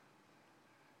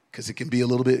 Because it can be a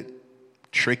little bit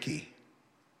tricky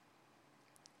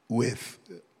with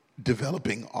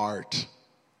developing art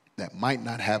that might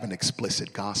not have an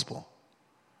explicit gospel.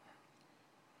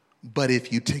 But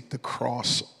if you take the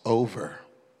cross over,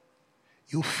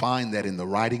 you'll find that in the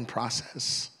writing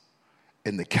process,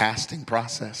 in the casting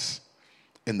process,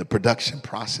 in the production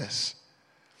process,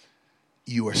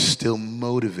 you are still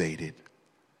motivated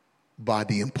by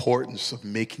the importance of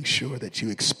making sure that you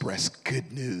express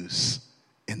good news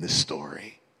in the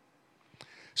story.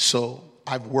 So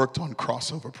I've worked on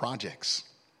crossover projects.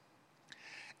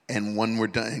 And when we're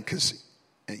done, because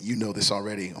you know this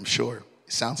already, I'm sure,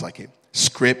 it sounds like it.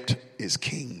 Script is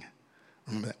king.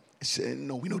 Remember that?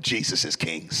 No, we know Jesus is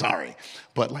king, sorry.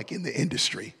 But like in the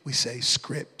industry, we say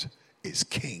script is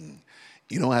king.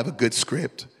 You don't have a good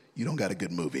script, you don't got a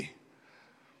good movie.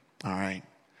 All right?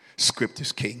 Script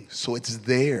is king. So it's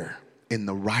there in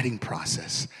the writing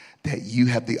process that you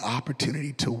have the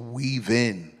opportunity to weave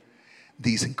in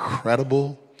these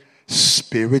incredible,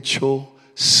 spiritual,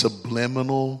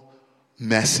 subliminal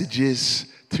messages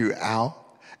throughout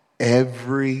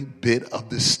every bit of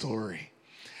the story.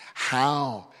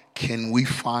 How can we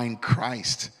find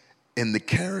Christ in the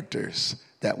characters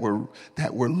that we're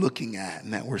looking at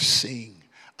and that we're seeing?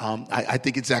 I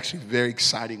think it's actually very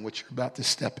exciting what you're about to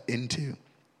step into.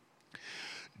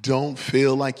 Don't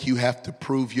feel like you have to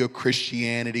prove your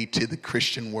Christianity to the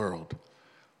Christian world.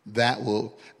 That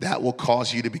will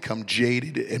cause you to become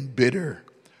jaded and bitter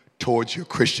towards your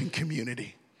Christian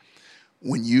community.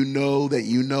 When you know that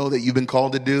you've been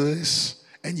called to do this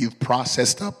and you've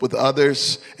processed up with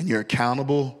others and you're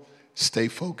accountable, stay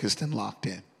focused and locked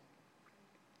in.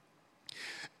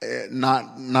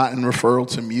 Not in referral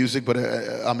to music, but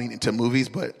to movies,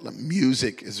 but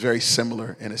music is very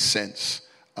similar in a sense.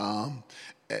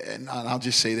 And I'll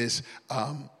just say this.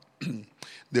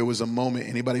 There was a moment,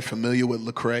 anybody familiar with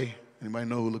Lecrae? Anybody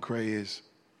know who Lecrae is?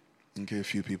 Okay, a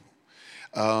few people.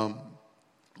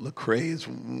 Lecrae is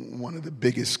one of the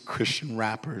biggest Christian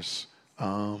rappers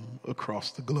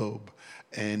across the globe.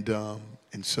 And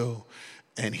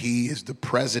he is the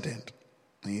president.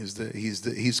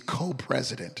 He's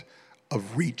co-president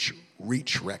of Reach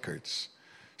Records.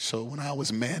 So when I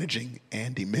was managing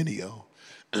Andy Mineo,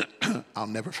 I'll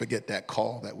never forget that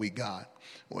call that we got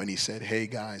when he said, "Hey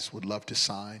guys, would love to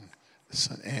sign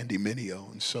Andy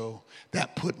Mineo." And so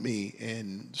that put me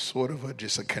in sort of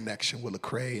just a connection with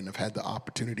Lecrae, and I've had the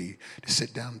opportunity to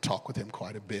sit down and talk with him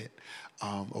quite a bit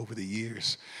over the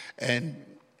years. And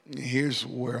here's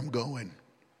where I'm going.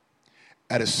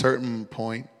 At a certain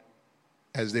point,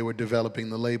 as they were developing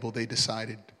the label, they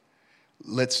decided,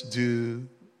 let's do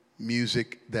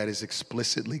music that is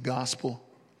explicitly gospel,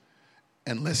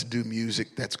 and let's do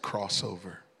music that's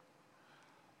crossover.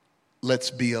 Let's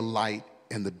be a light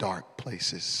in the dark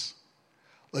places.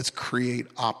 Let's create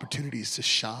opportunities to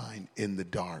shine in the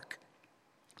dark.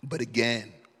 But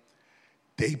again,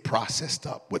 they processed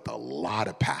up with a lot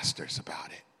of pastors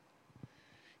about it.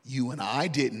 You and I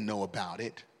didn't know about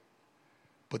it,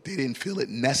 but they didn't feel it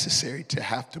necessary to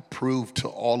have to prove to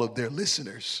all of their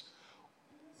listeners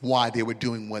why they were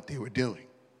doing what they were doing.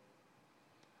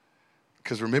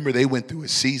 Because remember, they went through a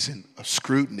season of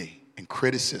scrutiny and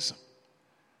criticism.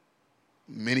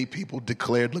 Many people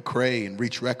declared Lecrae and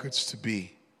Reach Records to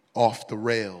be off the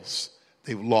rails.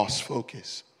 They've lost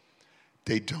focus.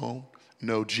 They don't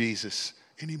know Jesus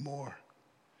anymore.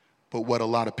 But what a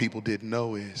lot of people didn't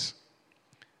know is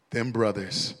them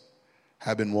brothers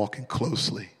have been walking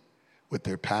closely with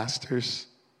their pastors.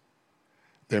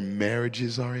 Their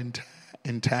marriages are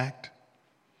intact.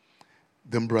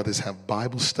 Them brothers have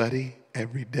Bible study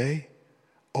every day,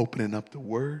 opening up the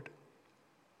Word.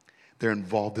 They're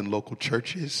involved in local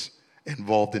churches,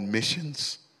 involved in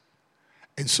missions.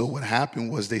 And so what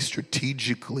happened was they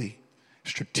strategically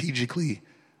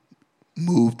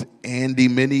moved Andy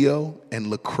Mineo and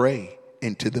Lecrae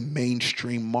into the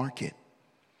mainstream market.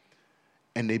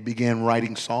 And they began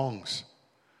writing songs.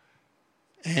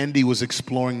 Andy was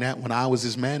exploring that when I was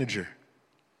his manager.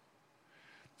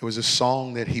 There was a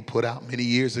song that he put out many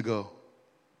years ago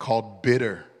called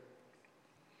Bitter.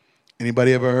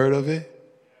 Anybody ever heard of it?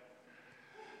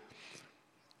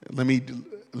 Let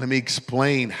me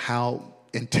explain how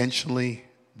intentionally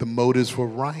the motives were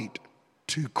right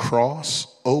to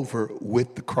cross over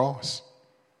with the cross.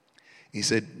 He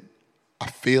said, I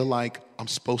feel like I'm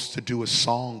supposed to do a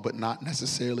song, but not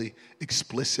necessarily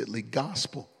explicitly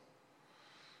gospel.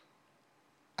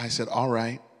 I said, all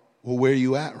right, well, where are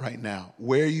you at right now?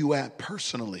 Where are you at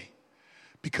personally?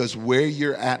 Because where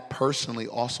you're at personally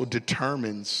also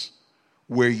determines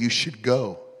where you should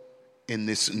go in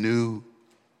this new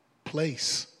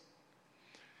place.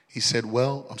 He said,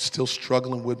 well, I'm still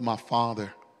struggling with my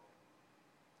father.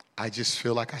 I just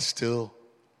feel like I still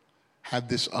have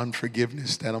this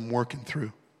unforgiveness that I'm working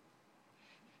through.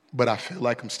 But I feel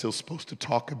like I'm still supposed to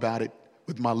talk about it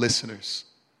with my listeners.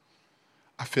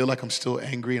 I feel like I'm still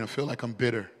angry and I feel like I'm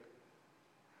bitter.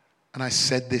 And I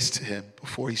said this to him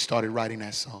before he started writing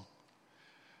that song.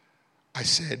 I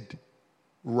said,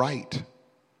 write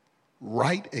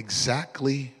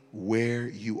exactly where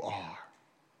you are.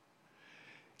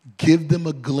 Give them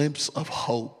a glimpse of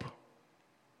hope.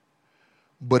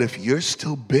 But if you're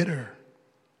still bitter,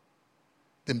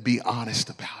 then be honest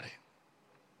about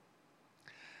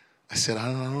it. I said,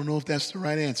 I don't know if that's the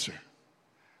right answer.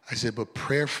 I said, but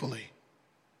prayerfully,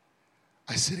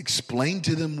 I said, explain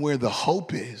to them where the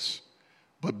hope is,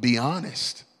 but be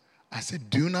honest. I said,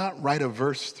 do not write a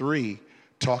verse 3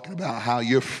 talking about how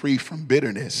you're free from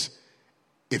bitterness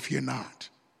if you're not.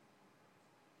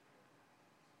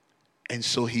 And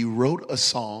so he wrote a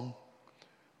song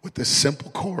with a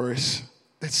simple chorus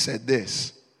that said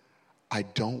this: I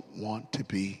don't want to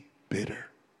be bitter.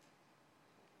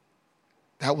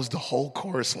 That was the whole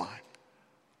chorus line.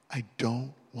 I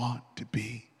don't want to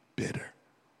be bitter.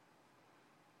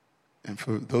 And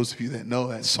for those of you that know,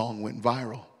 that song went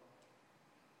viral.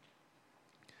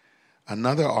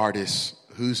 Another artist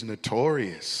who's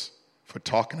notorious for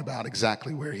talking about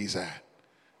exactly where he's at.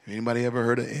 Anybody ever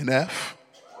heard of NF?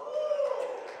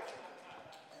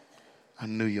 I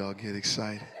knew y'all get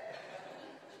excited.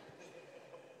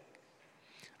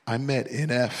 I met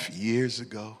NF years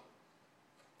ago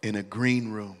in a green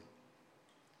room.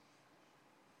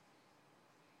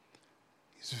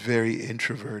 He's very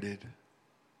introverted.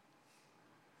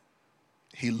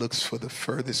 He looks for the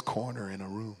furthest corner in a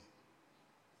room.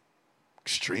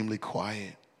 Extremely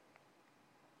quiet.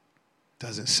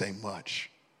 Doesn't say much.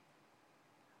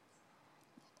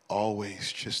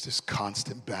 Always just this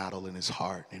constant battle in his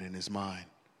heart and in his mind.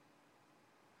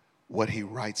 What he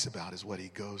writes about is what he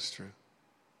goes through.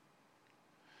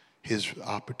 His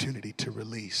opportunity to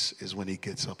release is when he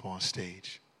gets up on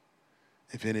stage.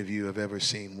 If any of you have ever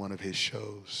seen one of his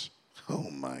shows, oh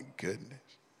my goodness.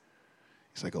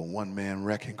 He's like a one-man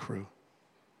wrecking crew.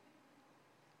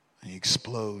 And he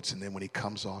explodes, and then when he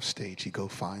comes off stage, he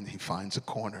finds a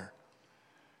corner,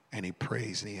 and he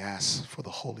prays and he asks for the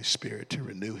Holy Spirit to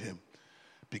renew him,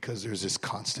 because there's this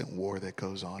constant war that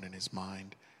goes on in his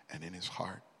mind and in his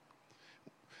heart.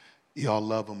 Y'all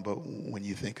love him, but when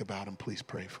you think about him, please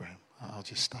pray for him. I'll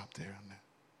just stop there on that.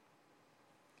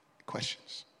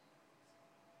 Questions?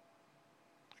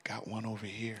 I got one over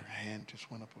here. A hand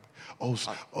just went up.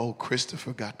 Oh,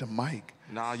 Christopher got the mic.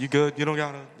 Nah, you good. You don't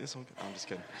got this one. I'm just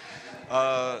kidding.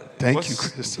 Thank you,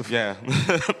 Christopher. Yeah.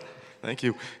 Thank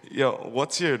you. Yo,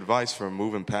 what's your advice for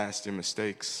moving past your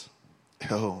mistakes?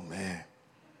 Oh, man.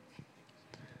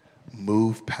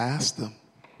 Move past them.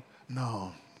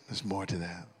 No, there's more to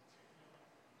that.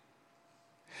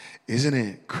 Isn't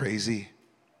it crazy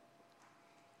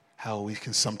how we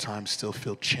can sometimes still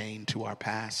feel chained to our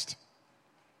past?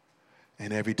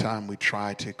 And every time we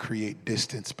try to create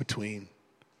distance between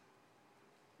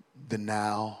the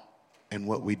now and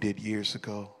what we did years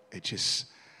ago, it just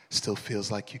still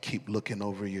feels like you keep looking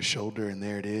over your shoulder and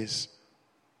there it is.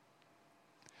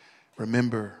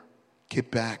 Remember,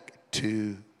 get back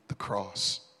to the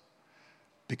cross,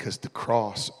 because the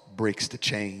cross breaks the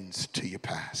chains to your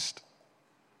past.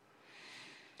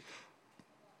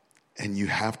 And you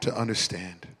have to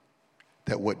understand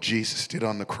that what Jesus did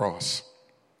on the cross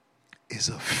is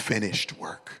a finished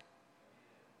work.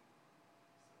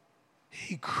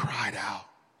 He cried out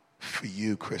for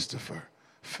you, Christopher,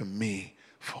 for me,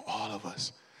 for all of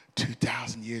us,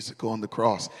 2,000 years ago on the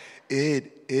cross.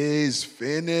 It is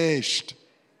finished.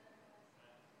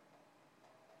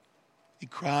 He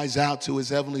cries out to his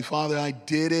heavenly Father, I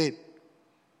did it.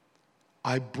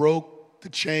 I broke the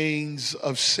chains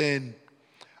of sin.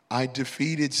 I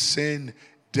defeated sin,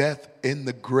 death, in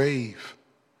the grave.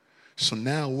 So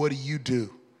now what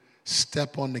do?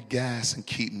 Step on the gas and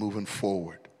keep moving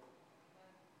forward.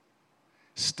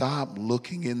 Stop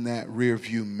looking in that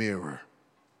rearview mirror.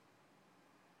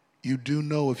 You do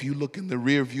know if you look in the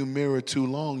rearview mirror too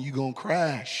long, you're going to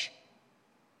crash.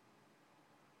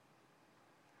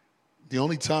 The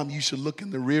only time you should look in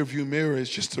the rearview mirror is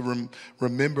just to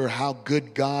remember how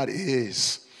good God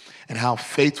is and how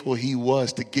faithful he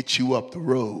was to get you up the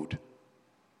road.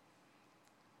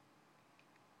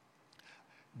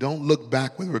 Don't look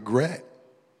back with regret.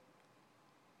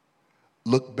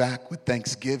 Look back with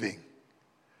thanksgiving,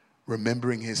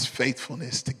 remembering his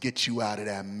faithfulness to get you out of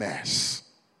that mess.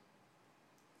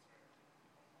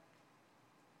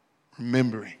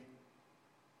 Remembering.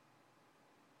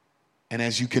 And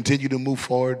as you continue to move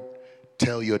forward,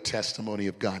 tell your testimony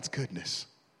of God's goodness.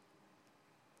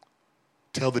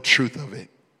 Tell the truth of it.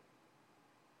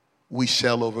 We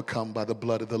shall overcome by the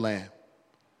blood of the Lamb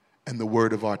and the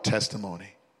word of our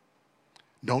testimony.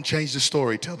 Don't change the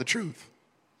story. Tell the truth.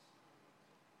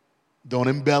 Don't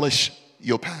embellish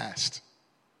your past.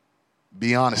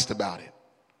 Be honest about it.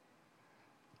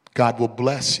 God will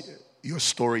bless your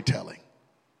storytelling.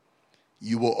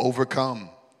 You will overcome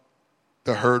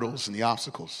the hurdles and the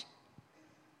obstacles.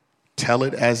 Tell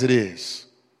it as it is.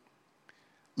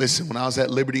 Listen, when I was at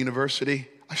Liberty University,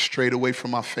 I strayed away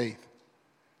from my faith.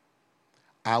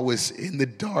 I was in the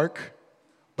dark,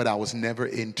 but I was never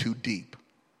in too deep.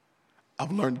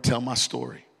 I've learned to tell my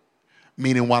story.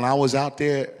 Meaning while I was out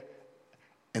there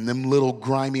in them little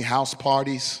grimy house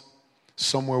parties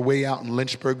somewhere way out in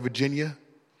Lynchburg, Virginia,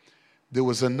 there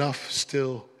was enough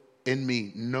still in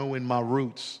me knowing my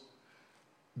roots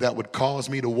that would cause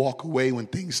me to walk away when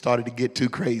things started to get too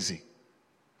crazy.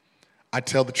 I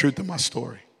tell the truth of my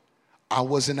story. I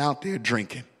wasn't out there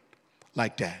drinking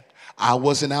like that. I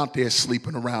wasn't out there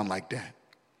sleeping around like that.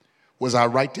 Was I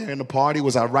right there in the party?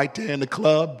 Was I right there in the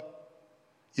club?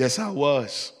 Yes, I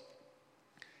was.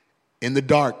 In the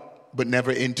dark, but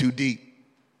never in too deep.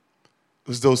 It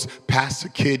was those pastor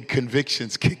kid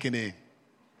convictions kicking in.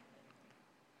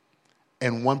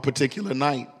 And one particular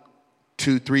night,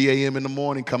 2, 3 a.m. in the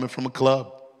morning, coming from a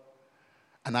club.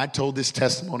 And I told this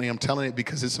testimony. I'm telling it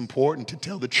because it's important to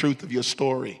tell the truth of your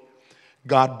story.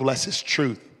 God blesses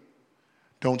truth.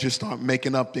 Don't just start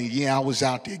making up things. Yeah, I was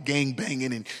out there gang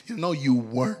banging, and you know you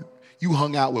weren't. You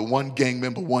hung out with one gang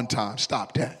member one time.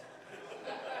 Stop that.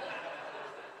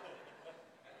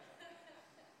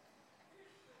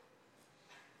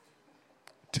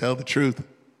 Tell the truth.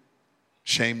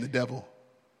 Shame the devil.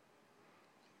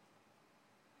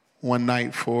 One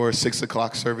night for 6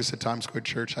 o'clock service at Times Square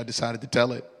Church, I decided to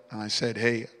tell it. And I said,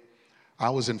 hey,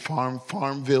 I was in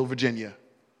Farmville, Virginia.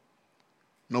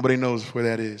 Nobody knows where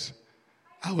that is.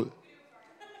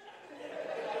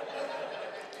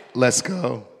 Let's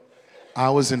go. I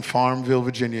was in Farmville,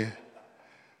 Virginia,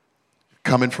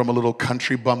 coming from a little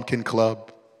country bumpkin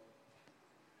club.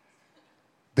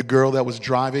 The girl that was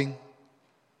driving,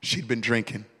 she'd been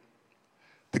drinking.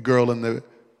 The girl in the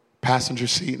passenger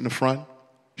seat in the front,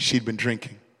 she'd been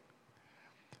drinking.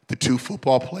 The 2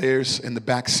 football players in the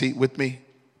back seat with me,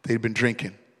 they'd been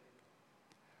drinking.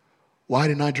 Why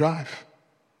didn't I drive?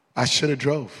 I should have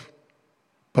drove,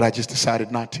 but I just decided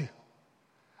not to.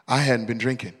 I hadn't been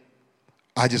drinking.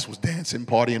 I just was dancing,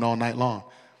 partying all night long.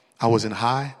 I wasn't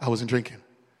high, I wasn't drinking.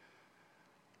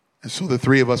 And so the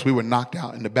 3 of us, we were knocked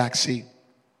out in the back seat.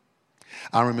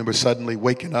 I remember suddenly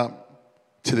waking up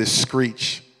to this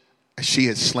screech. She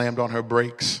had slammed on her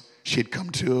brakes. She had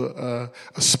come to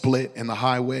a split in the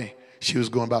highway. She was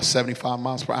going about 75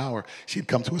 miles per hour. She had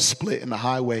come to a split in the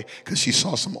highway because she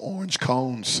saw some orange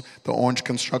cones, the orange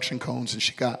construction cones, and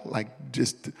she got like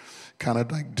just kind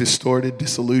of like distorted,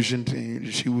 disillusioned.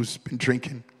 And she was been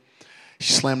drinking.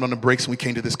 She slammed on the brakes and we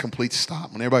came to this complete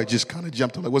stop. And everybody just kind of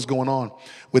jumped up like, what's going on?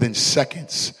 Within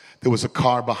seconds, there was a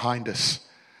car behind us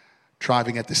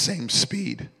driving at the same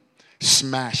speed,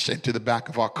 smashed into the back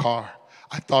of our car.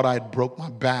 I thought I had broke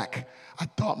my back. I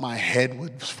thought my head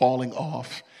was falling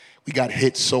off. We got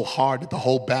hit so hard that the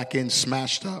whole back end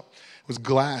smashed up. It was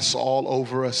glass all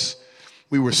over us.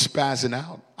 We were spazzing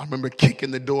out. I remember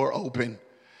kicking the door open.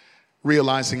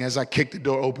 realizing as I kicked the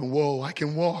door open, whoa, I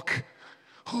can walk.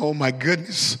 Oh my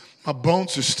goodness, my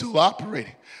bones are still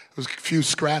operating. There was a few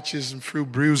scratches and a few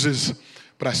bruises,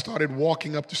 but I started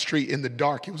walking up the street in the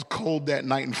dark. It was cold that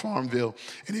night in Farmville,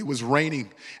 and it was raining.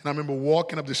 And I remember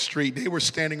walking up the street. They were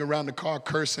standing around the car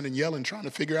cursing and yelling, trying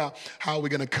to figure out how we're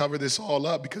going to cover this all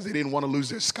up because they didn't want to lose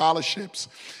their scholarships.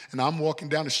 And I'm walking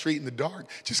down the street in the dark,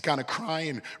 just kind of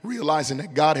crying, realizing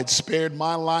that God had spared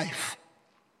my life.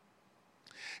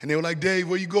 And they were like, Dave,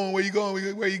 where you going? Where you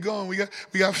going? Where you going? We got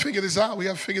to figure this out. We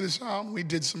got to figure this out. And we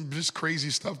did some just crazy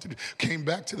stuff. Came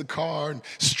back to the car and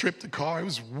stripped the car. It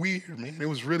was weird, man. It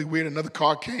was really weird. Another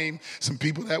car came. Some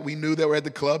people that we knew that were at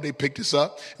the club, they picked us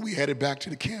up. And we headed back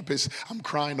to the campus. I'm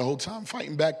crying the whole time,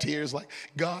 fighting back tears like,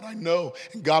 God, I know.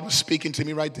 And God was speaking to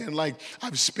me right then like,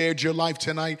 I've spared your life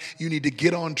tonight. You need to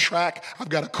get on track. I've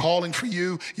got a calling for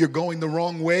you. You're going the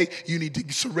wrong way. You need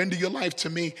to surrender your life to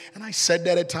me. And I said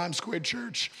that at Times Square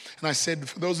Church. And I said,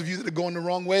 for those of you that are going the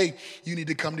wrong way, you need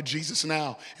to come to Jesus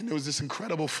now. And there was this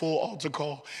incredible full altar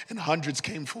call, and hundreds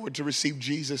came forward to receive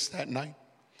Jesus that night.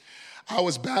 I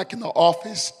was back in the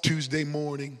office Tuesday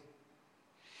morning,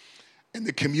 and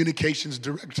the communications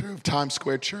director of Times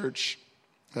Square Church,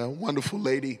 a wonderful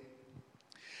lady,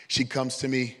 she comes to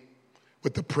me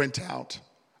with the printout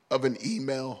of an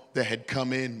email that had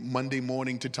come in Monday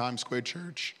morning to Times Square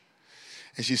Church.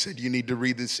 And she said, you need to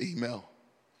read this email.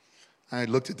 I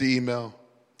looked at the email.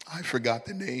 I forgot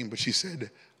the name, but she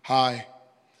said, hi,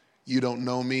 you don't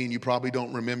know me and you probably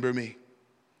don't remember me,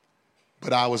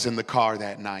 but I was in the car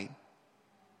that night.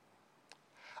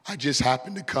 I just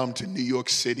happened to come to New York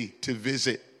City to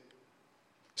visit,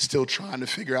 still trying to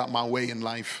figure out my way in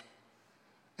life.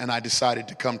 And I decided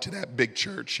to come to that big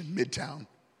church in Midtown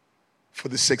for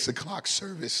the 6 o'clock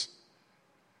service.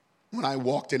 When I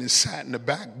walked in and sat in the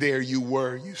back, there you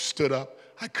were, you stood up.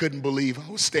 I couldn't believe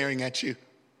I was staring at you.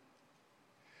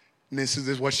 And this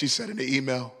is what she said in the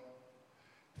email.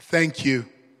 Thank you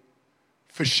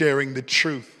for sharing the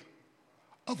truth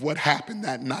of what happened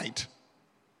that night.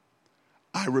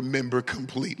 I remember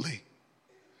completely.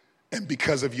 And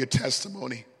because of your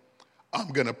testimony, I'm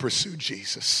going to pursue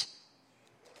Jesus.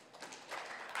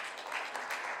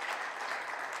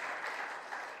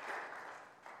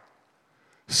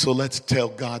 So let's tell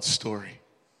God's story.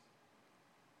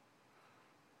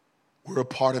 We're a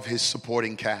part of his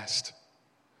supporting cast.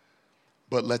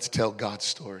 But let's tell God's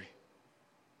story.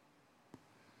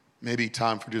 Maybe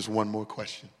time for just one more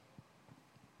question.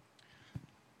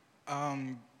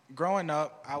 Growing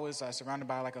up, I was surrounded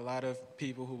by a lot of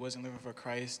people who wasn't living for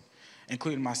Christ,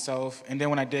 including myself. And then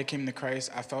when I did come to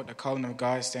Christ, I felt the calling of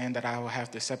God saying that I would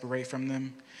have to separate from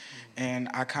them. And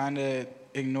I kind of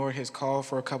ignored his call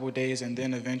for a couple of days, and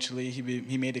then eventually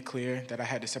he made it clear that I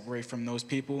had to separate from those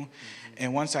people. Mm-hmm.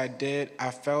 And once I did,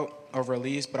 I felt a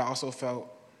release, but I also felt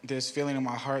this feeling in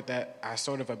my heart that I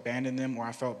sort of abandoned them, or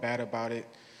I felt bad about it.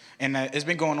 And it's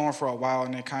been going on for a while,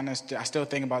 and it kind of I still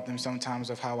think about them sometimes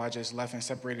of how I just left and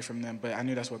separated from them, but I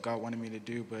knew that's what God wanted me to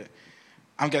do. But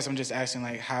I guess I'm just asking,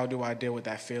 how do I deal with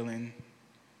that feeling?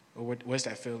 Or what's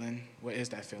that feeling? What is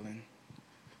that feeling?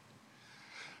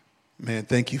 Man,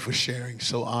 thank you for sharing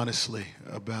so honestly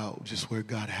about just where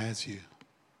God has you.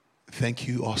 Thank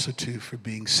you also, too, for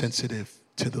being sensitive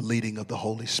to the leading of the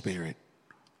Holy Spirit.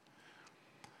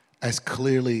 As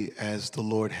clearly as the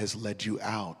Lord has led you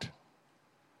out,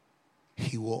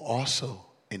 he will also,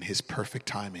 in his perfect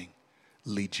timing,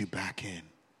 lead you back in.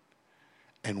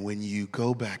 And when you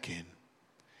go back in,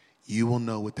 you will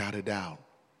know without a doubt,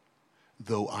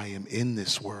 though I am in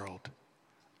this world,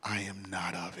 I am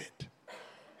not of it.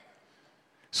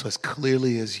 So as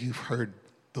clearly as you've heard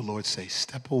the Lord say,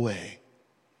 step away,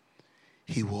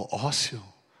 he will also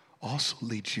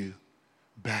lead you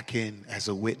back in as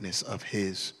a witness of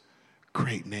his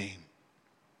great name.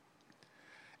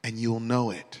 And you'll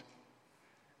know it.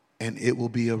 And it will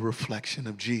be a reflection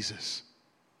of Jesus.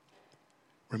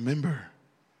 Remember,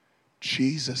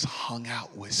 Jesus hung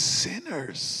out with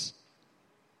sinners.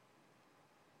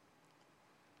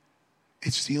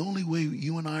 It's the only way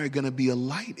you and I are going to be a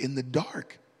light in the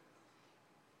dark.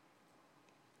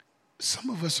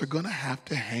 Some of us are going to have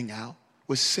to hang out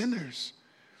with sinners.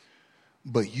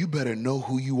 But you better know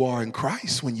who you are in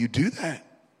Christ when you do that.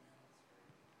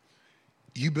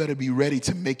 You better be ready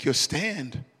to make your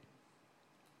stand.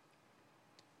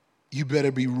 You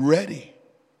better be ready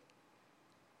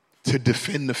to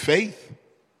defend the faith.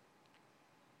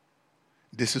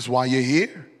 This is why you're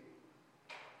here.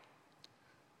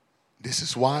 This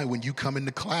is why when you come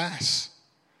into class,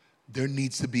 there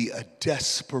needs to be a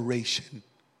desperation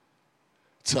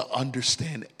to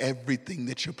understand everything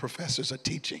that your professors are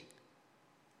teaching.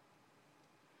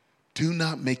 Do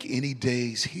not make any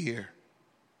days here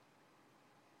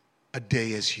a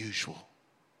day as usual.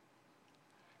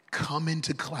 Come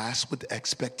into class with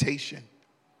expectation.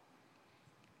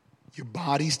 Your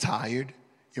body's tired,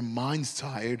 your mind's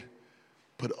tired,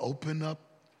 but open up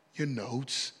your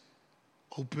notes,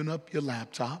 open up your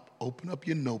laptop, open up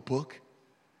your notebook,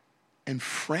 and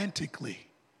frantically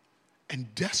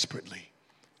and desperately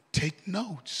take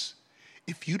notes.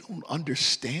 If you don't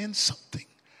understand something,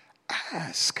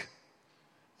 ask.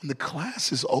 When the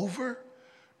class is over,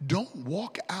 don't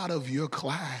walk out of your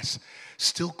class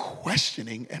still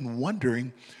questioning and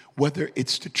wondering whether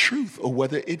it's the truth or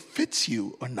whether it fits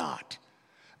you or not.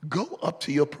 Go up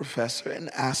to your professor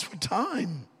and ask for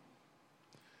time.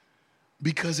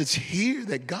 Because it's here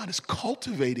that God is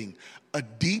cultivating a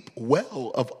deep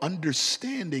well of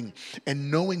understanding and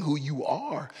knowing who you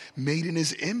are, made in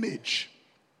his image.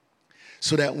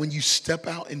 So that when you step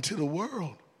out into the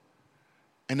world,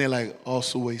 and they're like, oh,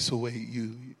 so wait,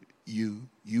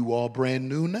 you all brand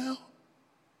new now?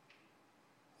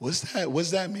 What's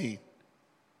that mean?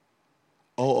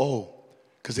 Oh,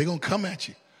 because they're going to come at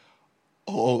you.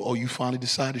 Oh, you finally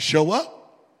decided to show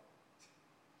up?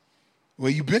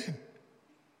 Where you been?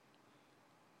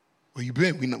 Where you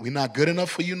been? We not good enough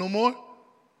for you no more?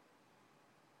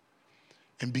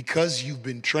 And because you've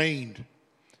been trained,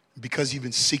 because you've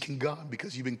been seeking God,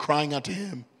 because you've been crying out to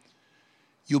him,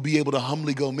 you'll be able to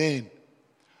humbly go, man,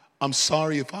 I'm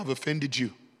sorry if I've offended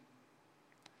you,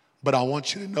 but I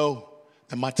want you to know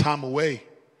that my time away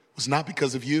was not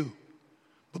because of you,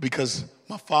 but because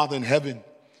my Father in heaven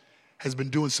has been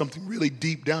doing something really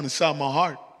deep down inside my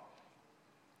heart.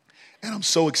 And I'm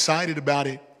so excited about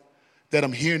it that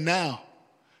I'm here now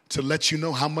to let you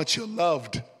know how much you're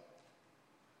loved.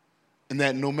 And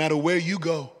that no matter where you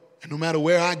go and no matter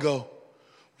where I go,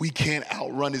 we can't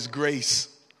outrun his grace.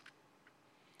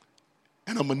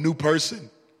 And I'm a new person.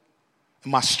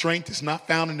 And my strength is not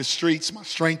found in the streets. My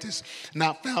strength is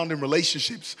not found in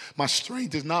relationships. My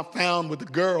strength is not found with a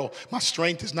girl. My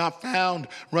strength is not found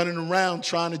running around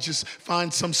trying to just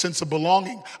find some sense of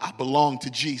belonging. I belong to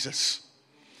Jesus.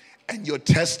 And your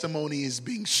testimony is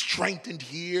being strengthened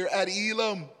here at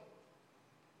Elam.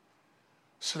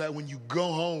 So that when you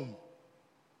go home,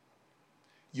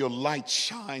 your light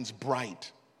shines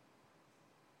bright.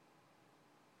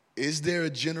 Is there a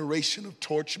generation of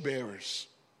torchbearers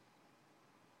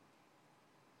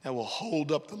that will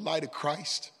hold up the light of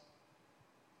Christ?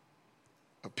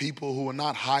 Of people who will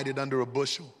not hide it under a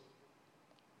bushel?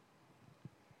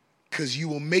 Because you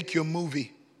will make your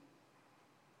movie.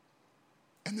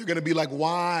 And they're going to be like,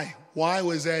 why? Why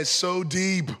was that so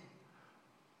deep?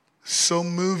 So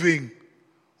moving.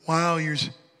 Wow, you're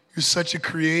such a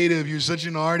creative. You're such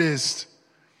an artist.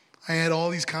 I had all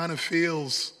these kind of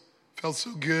feels. Felt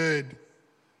so good.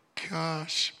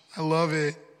 Gosh, I love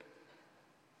it.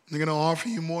 They're going to offer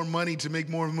you more money to make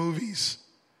more movies.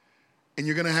 And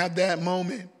you're going to have that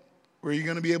moment where you're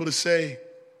going to be able to say,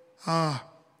 well,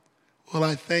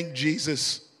 I thank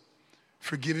Jesus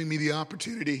for giving me the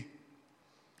opportunity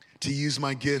to use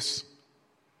my gifts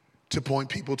to point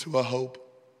people to a hope.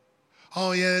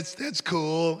 Oh, yeah, that's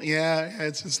cool. Yeah,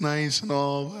 it's nice and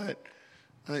all, but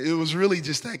it was really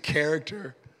just that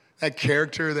character,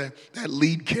 that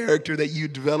lead character that you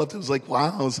developed. It was like,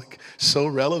 wow, it was like so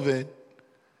relevant.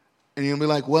 And you'll be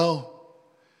like, well,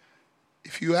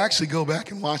 if you actually go back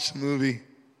and watch the movie,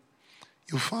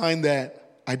 you'll find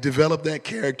that I developed that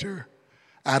character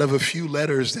out of a few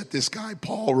letters that this guy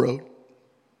Paul wrote.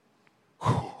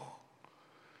 Whew.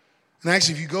 And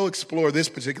actually, if you go explore this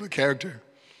particular character,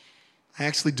 I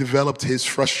actually developed his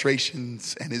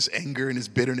frustrations and his anger and his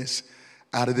bitterness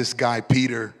out of this guy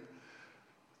Peter.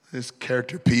 This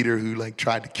character Peter who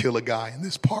tried to kill a guy in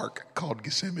this park called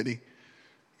Gethsemane.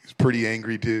 He's a pretty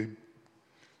angry dude.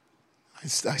 I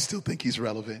still think he's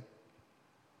relevant.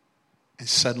 And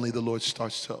suddenly the Lord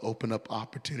starts to open up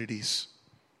opportunities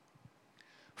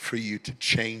for you to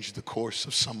change the course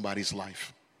of somebody's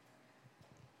life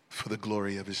for the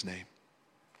glory of his name.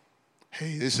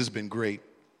 Hey, this has been great.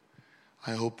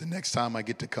 I hope the next time I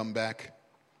get to come back,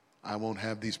 I won't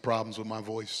have these problems with my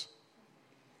voice.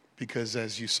 Because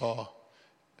as you saw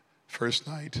first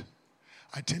night,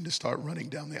 I tend to start running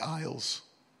down the aisles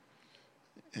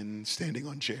and standing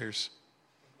on chairs.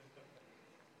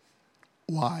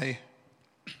 Why?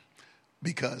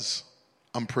 Because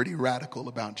I'm pretty radical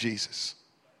about Jesus.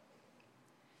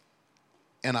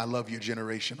 And I love your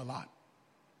generation a lot.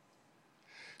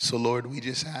 So Lord, we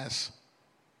just ask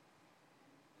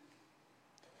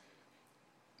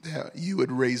that you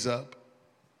would raise up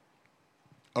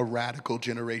a radical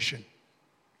generation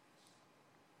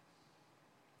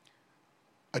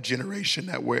a generation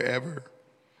that wherever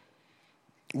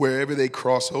they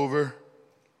cross over,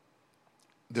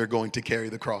 they're going to carry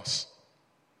the cross.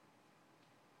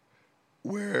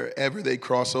 Wherever they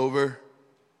cross over,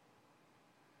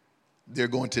 they're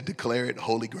going to declare it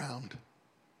holy ground.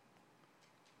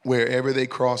 Wherever they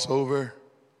cross over,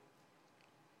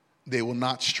 they will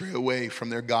not stray away from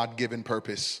their God-given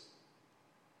purpose.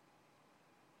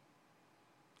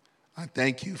 I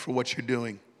thank you for what you're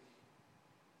doing.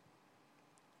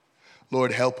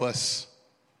 Lord, help us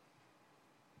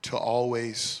to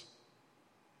always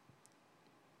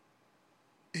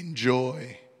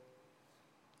enjoy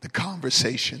the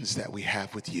conversations that we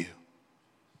have with you.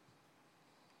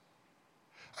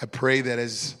 I pray that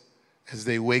as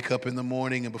they wake up in the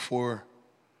morning and before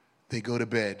they go to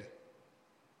bed,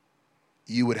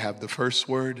 you would have the first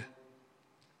word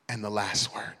and the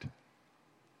last word.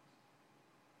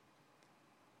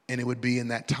 And it would be in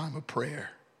that time of prayer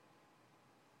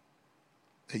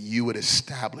that you would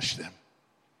establish them,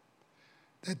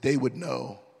 that they would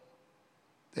know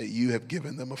that you have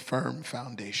given them a firm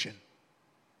foundation.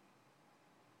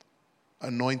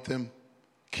 Anoint them,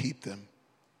 keep them,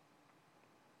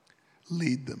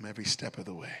 lead them every step of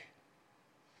the way.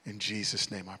 In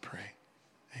Jesus' name I pray.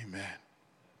 Amen.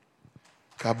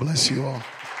 God bless you all.